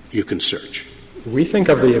search. We think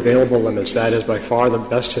of the available limits, that is by far the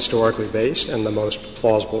best historically based and the most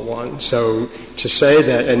plausible one. So to say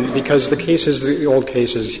that, and because the old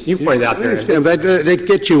cases, you pointed out there. That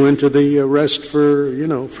get you into the arrest for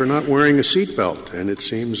not wearing a seatbelt, and it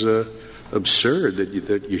seems absurd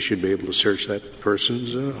that you should be able to search that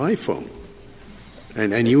person's iPhone.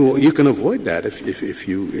 And you can avoid that if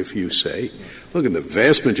you say, look, in the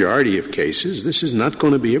vast majority of cases, this is not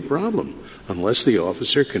going to be a problem unless the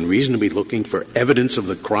officer can reasonably be looking for evidence of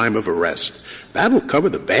the crime of arrest. That will cover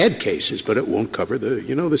the bad cases, but it won't cover the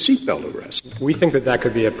seatbelt arrest. We think that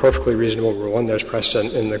could be a perfectly reasonable rule, and there's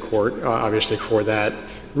precedent in the Court, obviously, for that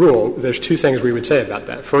rule. There's 2 things we would say about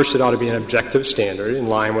that. First, it ought to be an objective standard in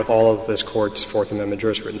line with all of this Court's Fourth Amendment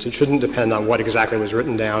jurisprudence. It shouldn't depend on what exactly was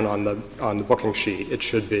written down on the booking sheet. It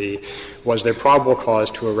should be, was there probable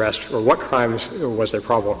cause to arrest, or what crimes was there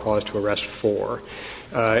probable cause to arrest for?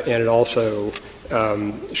 And it also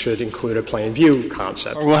should include a plain view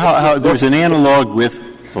concept. Well, there's an analog with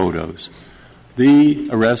photos. The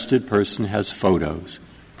arrested person has photos.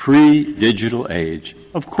 Pre-digital age,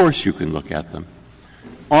 of course you can look at them.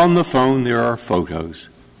 On the phone, there are photos,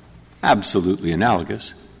 absolutely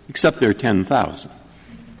analogous, except there are 10,000.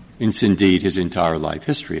 It's indeed his entire life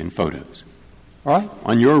history in photos. All right?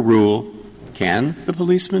 On your rule, can the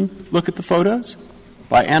policeman look at the photos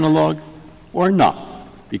by analog or not?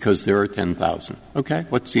 Because there are 10,000. Okay?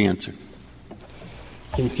 What's the answer?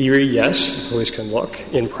 In theory, yes, the police can look.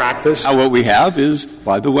 In practice... Now, what we have is,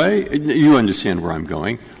 by the way, you understand where I'm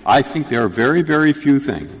going. I think there are very, very few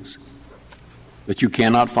things that you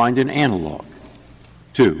cannot find an analog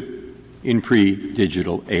to in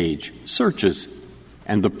pre-digital age searches.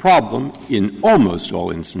 And the problem in almost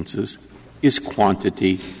all instances is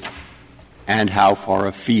quantity and how far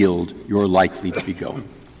afield you're likely to be going.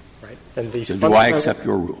 Right. And so do I accept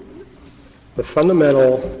your rule? The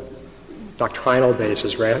fundamental doctrinal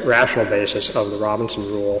basis, rational basis of the Robinson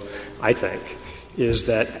rule, I think, is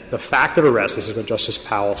that the fact of arrest — this is what Justice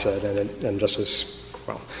Powell said and Justice —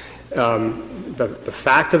 well, the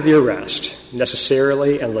fact of the arrest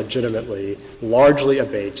necessarily and legitimately largely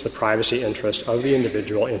abates the privacy interest of the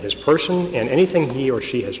individual in his person and anything he or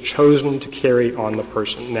she has chosen to carry on the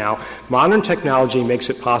person. Now, modern technology makes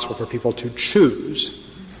it possible for people to choose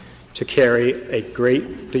to carry a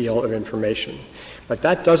great deal of information. But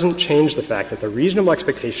that doesn't change the fact that the reasonable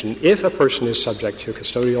expectation, if a person is subject to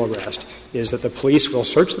custodial arrest, is that the police will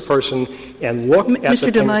search the person and look at the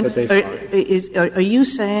things that they find. Are you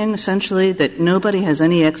saying essentially that nobody has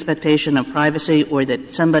any expectation of privacy, or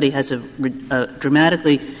that somebody has a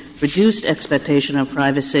dramatically reduced expectation of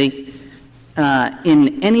privacy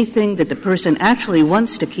in anything that the person actually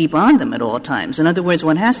wants to keep on them at all times? In other words,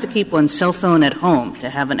 one has to keep one's cell phone at home to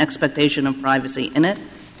have an expectation of privacy in it?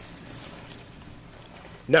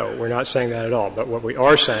 No, we're not saying that at all. But what we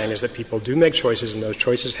are saying is that people do make choices, and those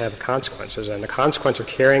choices have consequences. And the consequence of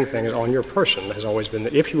carrying things on your person has always been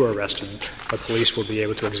that if you are arrested, the police will be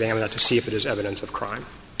able to examine that to see if it is evidence of crime.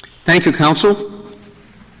 Thank you, counsel.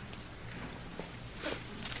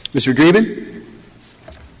 Mr. Dreeben.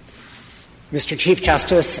 Mr. Chief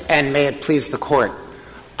Justice, and may it please the Court,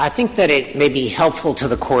 I think that it may be helpful to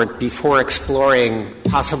the Court, before exploring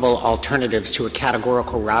possible alternatives to a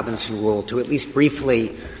categorical Robinson rule, to at least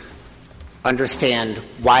briefly understand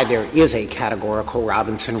why there is a categorical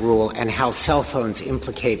Robinson rule and how cell phones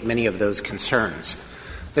implicate many of those concerns.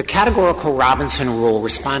 The categorical Robinson rule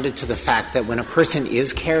responded to the fact that when a person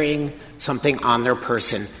is carrying something on their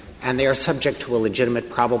person and they are subject to a legitimate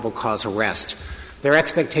probable cause arrest, their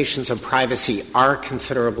expectations of privacy are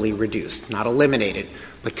considerably reduced, not eliminated,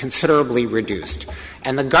 but considerably reduced.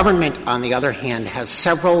 And the government, on the other hand, has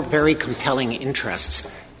several very compelling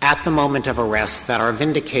interests at the moment of arrest that are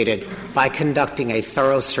vindicated by conducting a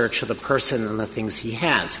thorough search of the person and the things he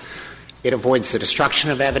has. It avoids the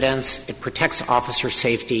destruction of evidence, it protects officer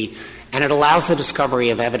safety, and it allows the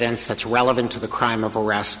discovery of evidence that's relevant to the crime of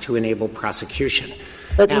arrest to enable prosecution.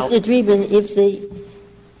 But, now, Mr. Dreeben, if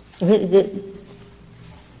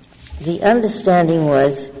the understanding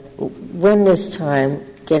was, when this time,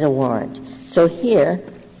 get a warrant. So here,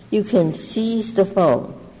 you can seize the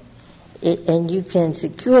phone, and you can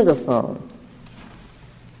secure the phone,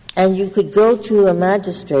 and you could go to a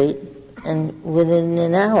magistrate and within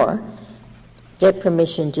an hour get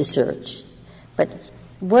permission to search. But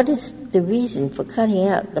what is the reason for cutting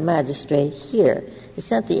out the magistrate here? It's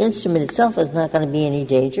not — the instrument itself is not going to be any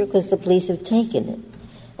danger because the police have taken it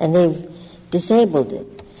and they've disabled it.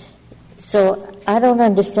 So I don't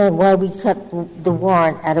understand why we cut the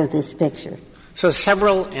warrant out of this picture. So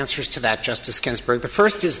several answers to that, Justice Ginsburg. The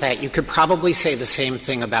first is that you could probably say the same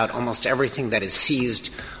thing about almost everything that is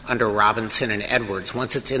seized under Robinson and Edwards.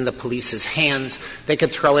 Once it's in the police's hands, they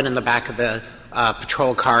could throw it in the back of the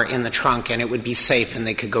patrol car in the trunk and it would be safe and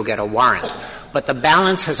they could go get a warrant. But the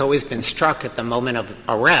balance has always been struck at the moment of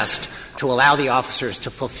arrest to allow the officers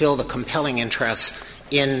to fulfill the compelling interests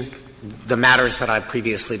in the matters that I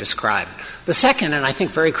previously described. The second, and I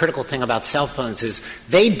think very critical thing about cell phones, is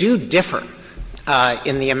they do differ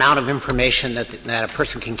in the amount of information that a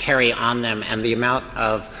person can carry on them and the amount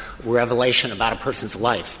of revelation about a person's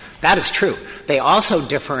life. That is true. They also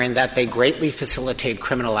differ in that they greatly facilitate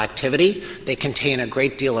criminal activity, they contain a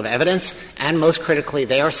great deal of evidence, and most critically,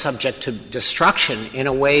 they are subject to destruction in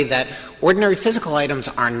a way that ordinary physical items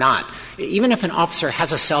are not. Even if an officer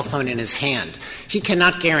has a cell phone in his hand, he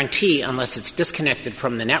cannot guarantee, unless it's disconnected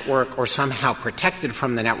from the network or somehow protected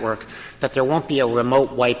from the network, that there won't be a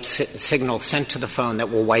remote wipe signal sent to the phone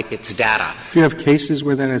that will wipe its data. Do you have cases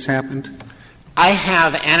where that has happened? I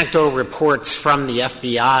have anecdotal reports from the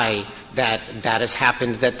FBI that has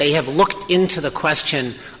happened, that they have looked into the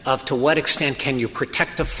question of to what extent can you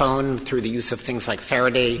protect a phone through the use of things like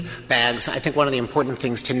Faraday bags. I think one of the important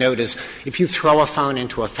things to note is if you throw a phone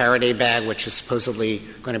into a Faraday bag, which is supposedly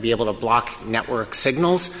going to be able to block network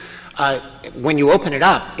signals, when you open it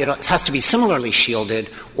up, it has to be similarly shielded,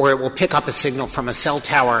 or it will pick up a signal from a cell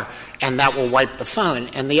tower and that will wipe the phone.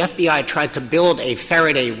 And the FBI tried to build a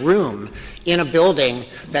Faraday room in a building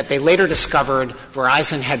that they later discovered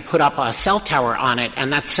Verizon had put up a cell tower on it,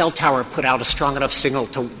 and that cell tower put out a strong enough signal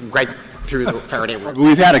to through the Faraday rule.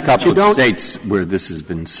 We've had a couple of states where this has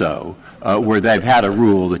been so, where they've had a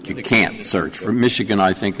rule that you can't search. For Michigan,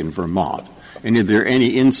 I think, and Vermont. And is there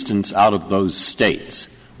any instance out of those states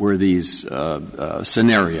where these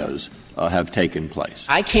scenarios have taken place?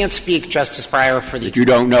 I can't speak, Justice Breyer, for the you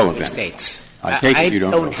don't know of states. I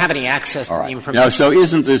don't have any access to the information. Now, so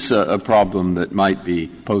isn't this a problem that might be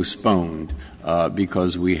postponed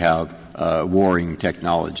because we have warring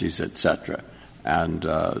technologies, et cetera? And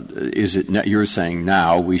is it you're saying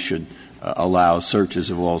now we should allow searches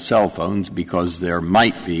of all cell phones because there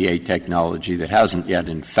might be a technology that hasn't yet,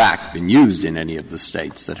 in fact, been used in any of the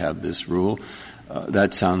states that have this rule?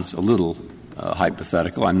 That sounds a little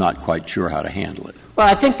hypothetical. I'm not quite sure how to handle it. Well,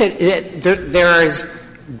 I think that there is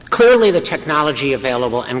clearly the technology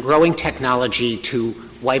available and growing technology to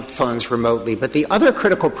wipe phones remotely. But the other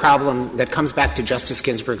critical problem that comes back to Justice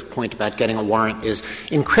Ginsburg's point about getting a warrant is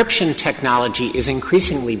encryption technology is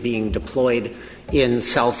increasingly being deployed in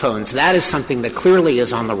cell phones. That is something that clearly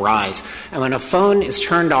is on the rise. And when a phone is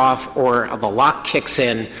turned off or the lock kicks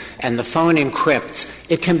in and the phone encrypts,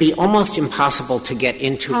 it can be almost impossible to get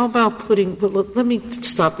into. How about let me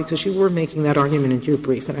stop because you were making that argument in your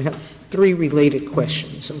brief, and I have 3 related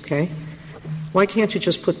questions, okay? Why can't you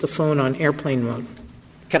just put the phone on airplane mode?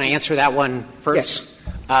 Can I answer that one first?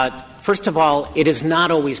 Yes. First of all, it is not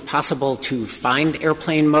always possible to find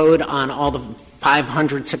airplane mode on all the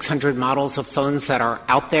 500, 600 models of phones that are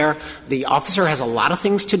out there. The officer has a lot of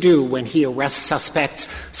things to do when he arrests suspects.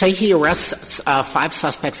 Say he arrests 5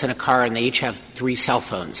 suspects in a car and they each have 3 cell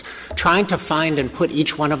phones. Trying to find and put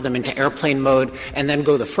each one of them into airplane mode and then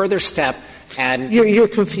go the further step and... You're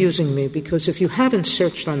confusing me because if you haven't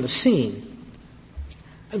searched on the scene,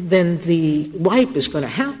 then the wipe is going to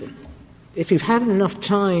happen. If you've had enough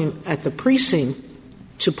time at the precinct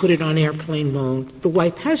to put it on airplane mode, the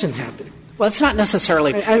wipe hasn't happened. Well, it's not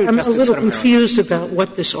necessarily true. I'm a little confused about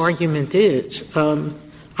what this argument is.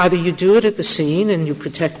 Either you do it at the scene and you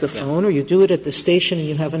protect the phone, or you do it at the station and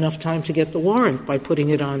you have enough time to get the warrant by putting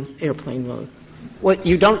it on airplane mode. Well,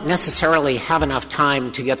 you don't necessarily have enough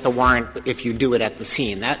time to get the warrant if you do it at the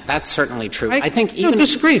scene. That's certainly true. I think even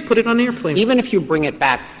disagree. Put it on airplane. Even if you bring it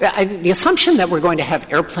back, the assumption that we're going to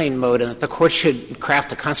have airplane mode and that the court should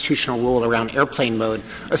craft a constitutional rule around airplane mode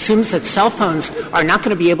assumes that cell phones are not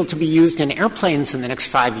going to be able to be used in airplanes in the next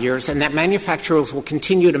 5 years, and that manufacturers will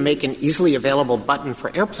continue to make an easily available button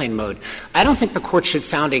for airplane mode. I don't think the court should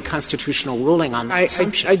found a constitutional ruling on that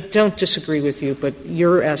assumption. I don't disagree with you, but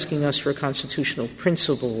you're asking us for a constitutional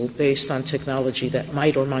principle based on technology that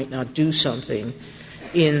might or might not do something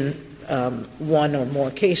in one or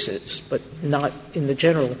more cases, but not in the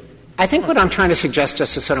general. I think what I'm trying to suggest,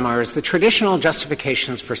 Justice Sotomayor, is the traditional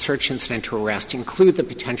justifications for search incident to arrest include the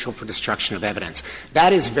potential for destruction of evidence.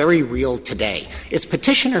 That is very real today. It's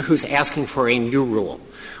petitioner who's asking for a new rule.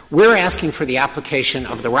 We're asking for the application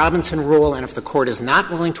of the Robinson Rule, and if the court is not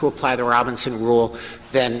willing to apply the Robinson Rule,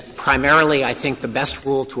 then primarily I think the best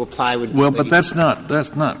rule to apply would be... Well, but that's not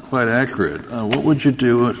quite accurate. What would you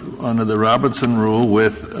do under the Robinson Rule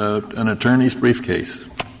with an attorney's briefcase?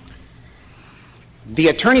 The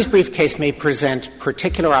attorney's briefcase may present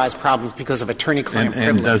particularized problems because of attorney-client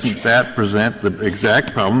privilege. And doesn't that present the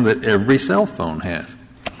exact problem that every cell phone has?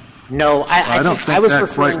 No, I don't think that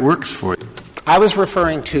quite works for you. I was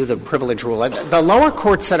referring to the privilege rule. The lower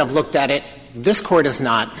courts that have looked at it, this court is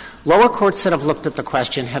not. Lower courts that have looked at the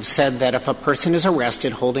question have said that if a person is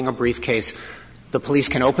arrested holding a briefcase, the police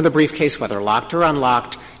can open the briefcase, whether locked or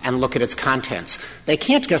unlocked, and look at its contents. They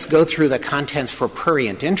can't just go through the contents for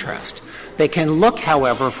prurient interest. They can look,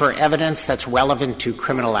 however, for evidence that's relevant to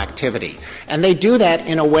criminal activity. And they do that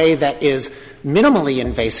in a way that is minimally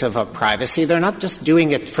invasive of privacy. They're not just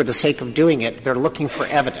doing it for the sake of doing it. They're looking for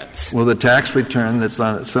evidence. Well, the tax return that's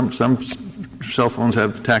on some cell phones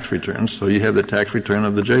have tax returns, so you have the tax return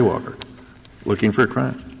of the jaywalker looking for a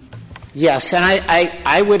crime. Yes, and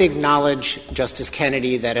I would acknowledge, Justice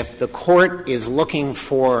Kennedy, that if the court is looking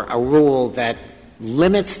for a rule that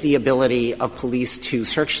limits the ability of police to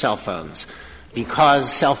search cell phones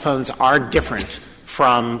because cell phones are different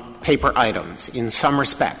from paper items in some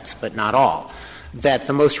respects, but not all, that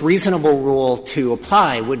the most reasonable rule to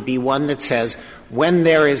apply would be one that says when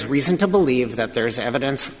there is reason to believe that there's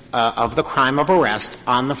evidence of the crime of arrest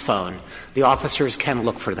on the phone, the officers can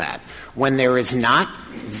look for that. When there is not,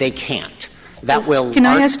 they can't. That will. Can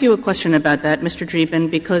I ask you a question about that, Mr.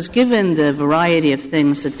 Dreeben? Because given the variety of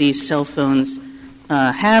things that these cell phones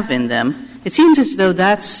have in them, it seems as though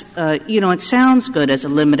that's, it sounds good as a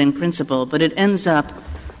limiting principle, but it ends up,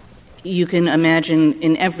 you can imagine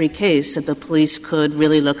in every case that the police could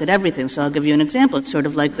really look at everything. So I'll give you an example. It's sort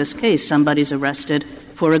of like this case. Somebody's arrested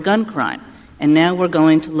for a gun crime. And now we're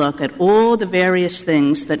going to look at all the various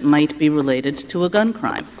things that might be related to a gun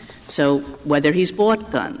crime. So whether he's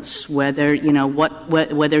bought guns, whether,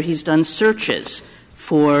 whether he's done searches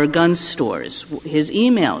for gun stores, his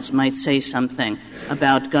emails might say something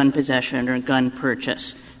about gun possession or gun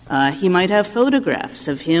purchase. He might have photographs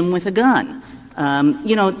of him with a gun.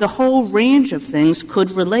 The whole range of things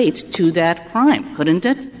could relate to that crime, couldn't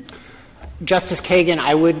it? Justice Kagan,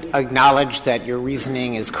 I would acknowledge that your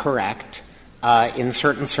reasoning is correct in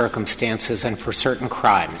certain circumstances and for certain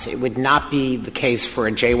crimes. It would not be the case for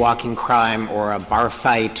a jaywalking crime or a bar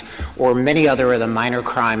fight or many other of the minor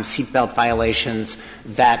crimes, seatbelt violations,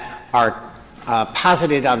 that are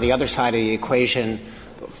posited on the other side of the equation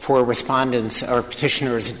for respondents or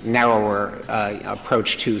petitioners' narrower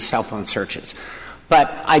approach to cell phone searches. But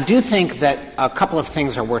I do think that a couple of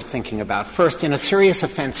things are worth thinking about. First, in a serious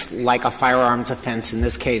offense like a firearms offense, in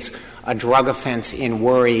this case a drug offense in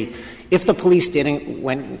Worry, if the police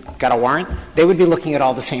got a warrant, they would be looking at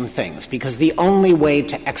all the same things, because the only way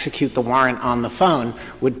to execute the warrant on the phone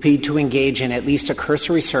would be to engage in at least a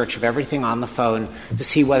cursory search of everything on the phone to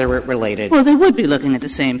see whether it related. Well, they would be looking at the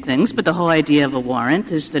same things, but the whole idea of a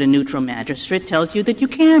warrant is that a neutral magistrate tells you that you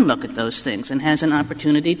can look at those things and has an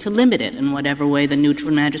opportunity to limit it in whatever way the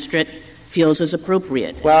neutral magistrate feels is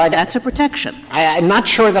appropriate. Well, that's a protection. I'm not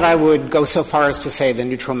sure that I would go so far as to say the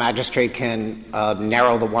neutral magistrate can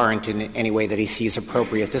narrow the warrant in any way that he sees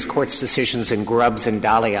appropriate. This Court's decisions in Grubbs and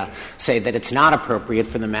Dahlia say that it's not appropriate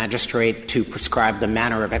for the magistrate to prescribe the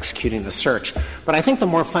manner of executing the search. But I think the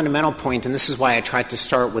more fundamental point, and this is why I tried to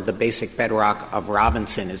start with the basic bedrock of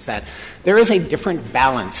Robinson, is that there is a different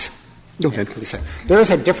balance. Go ahead. There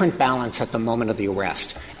is a different balance at the moment of the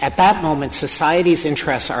arrest. At that moment, society's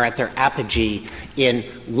interests are at their apogee in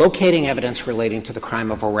locating evidence relating to the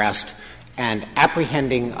crime of arrest and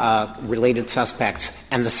apprehending related suspects,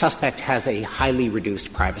 and the suspect has a highly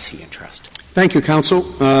reduced privacy interest. Thank you, counsel.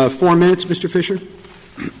 4 minutes, Mr. Fisher.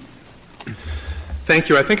 Thank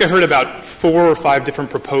you. I think I heard about 4 or 5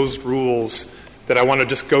 different proposed rules that I want to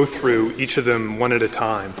just go through, each of them one at a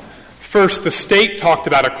time. First, the State talked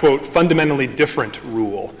about a, quote, fundamentally different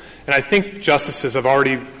rule. And I think justices have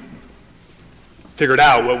already figured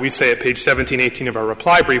out what we say at page 17, 18 of our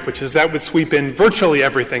reply brief, which is that would sweep in virtually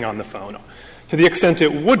everything on the phone. To the extent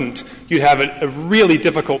it wouldn't, you'd have a really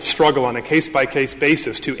difficult struggle on a case-by-case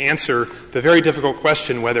basis to answer the very difficult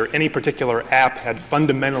question whether any particular app had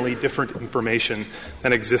fundamentally different information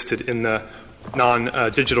than existed in the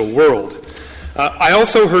non-digital world. I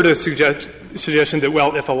also heard a suggestion that,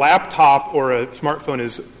 well, if a laptop or a smartphone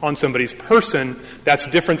is on somebody's person, that's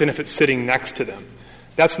different than if it's sitting next to them.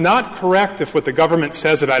 That's not correct if what the government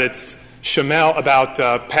says about its Shamel, about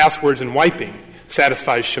passwords and wiping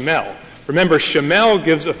satisfies Shamel. Remember, Shamel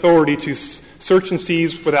gives authority to search and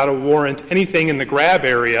seize without a warrant anything in the grab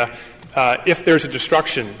area if there's a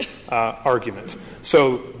destruction argument.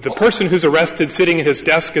 So the person who's arrested sitting at his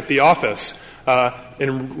desk at the office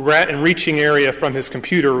in reaching area from his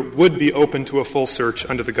computer would be open to a full search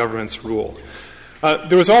under the government's rule.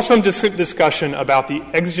 There was also some discussion about the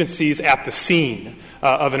exigencies at the scene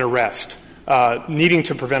of an arrest, needing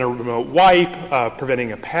to prevent a remote wipe,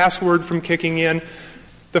 preventing a password from kicking in.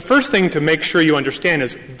 The first thing to make sure you understand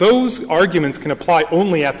is those arguments can apply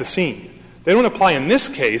only at the scene. They don't apply in this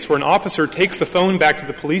case, where an officer takes the phone back to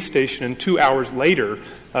the police station and 2 hours later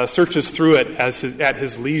searches through it at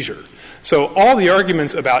his leisure. So all the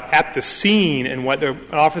arguments about at the scene and what an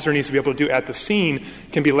officer needs to be able to do at the scene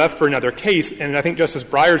can be left for another case. And I think Justice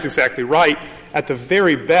Breyer is exactly right. At the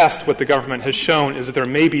very best, what the government has shown is that there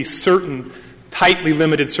may be certain tightly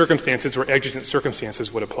limited circumstances where exigent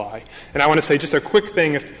circumstances would apply. And I want to say just a quick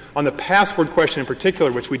thing on the password question in particular,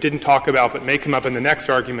 which we didn't talk about but may come up in the next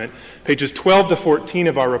argument. Pages 12 to 14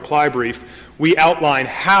 of our reply brief, we outline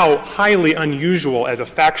how highly unusual as a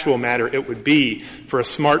factual matter it would be for a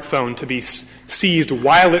smartphone to be seized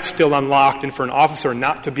while it's still unlocked and for an officer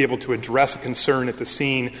not to be able to address a concern at the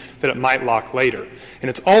scene that it might lock later. And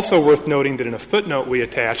it's also worth noting that in a footnote we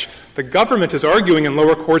attach, the government is arguing in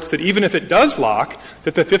lower courts that even if it does lock,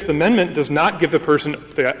 that the Fifth Amendment does not give the person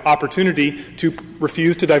the opportunity to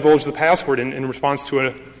refuse to divulge the password in response to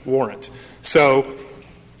a warrant. So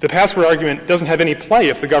the password argument doesn't have any play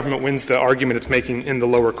if the government wins the argument it's making in the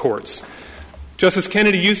lower courts. Justice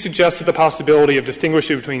Kennedy, you suggested the possibility of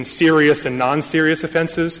distinguishing between serious and non-serious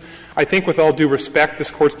offenses. I think with all due respect, this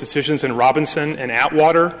Court's decisions in Robinson and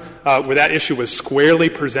Atwater, where that issue was squarely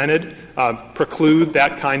presented, preclude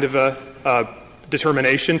that kind of a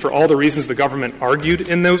determination for all the reasons the government argued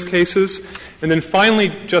in those cases. And then finally,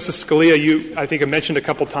 Justice Scalia, you, I think, have mentioned a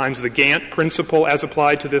couple times the Gantt principle as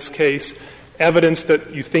applied to this case. evidence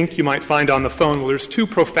that you think you might find on the phone, well, there's two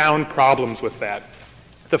profound problems with that.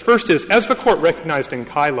 The first is, as the Court recognized in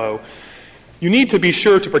Kylo, you need to be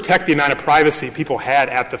sure to protect the amount of privacy people had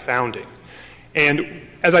at the founding. And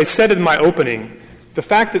as I said in my opening, the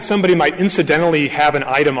fact that somebody might incidentally have an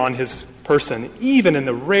item on his person, even in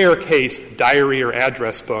the rare case diary or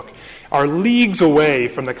address book, are leagues away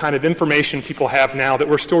from the kind of information people have now that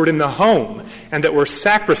were stored in the home and that were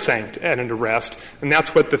sacrosanct at an arrest. And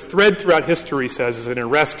that's what the thread throughout history says, is that an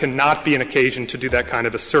arrest cannot be an occasion to do that kind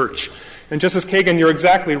of a search. And Justice Kagan, you're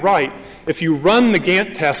exactly right. If you run the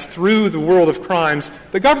Gantt test through the world of crimes,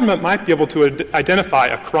 the government might be able to identify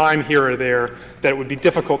a crime here or there that it would be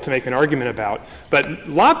difficult to make an argument about. But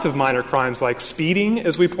lots of minor crimes like speeding,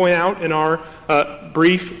 as we point out in our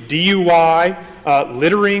brief, DUI,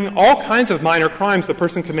 littering, all kinds of minor crimes, the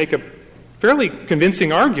person can make a fairly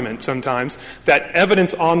convincing argument sometimes that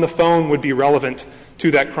evidence on the phone would be relevant to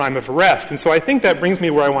that crime of arrest. And so I think that brings me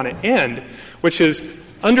where I want to end, which is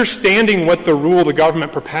understanding what the rule the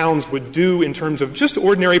government propounds would do in terms of just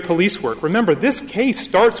ordinary police work. Remember, this case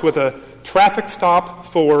starts with a traffic stop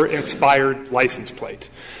for an expired license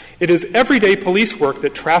plate. It is everyday police work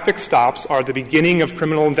that traffic stops are the beginning of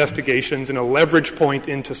criminal investigations and a leverage point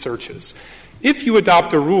into searches. If you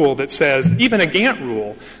adopt a rule that says, even a Gantt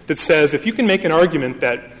rule, that says if you can make an argument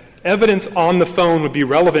that evidence on the phone would be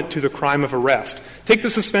relevant to the crime of arrest. Take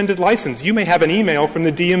the suspended license. You may have an email from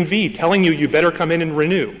the DMV telling you better come in and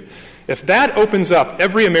renew. If that opens up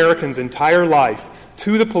every American's entire life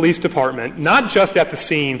to the police department, not just at the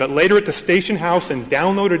scene, but later at the station house and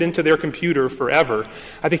download it into their computer forever,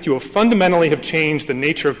 I think you will fundamentally have changed the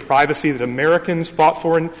nature of privacy that Americans fought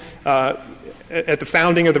for at the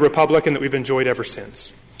founding of the Republic and that we've enjoyed ever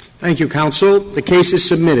since. Thank you, counsel. The case is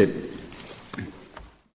submitted.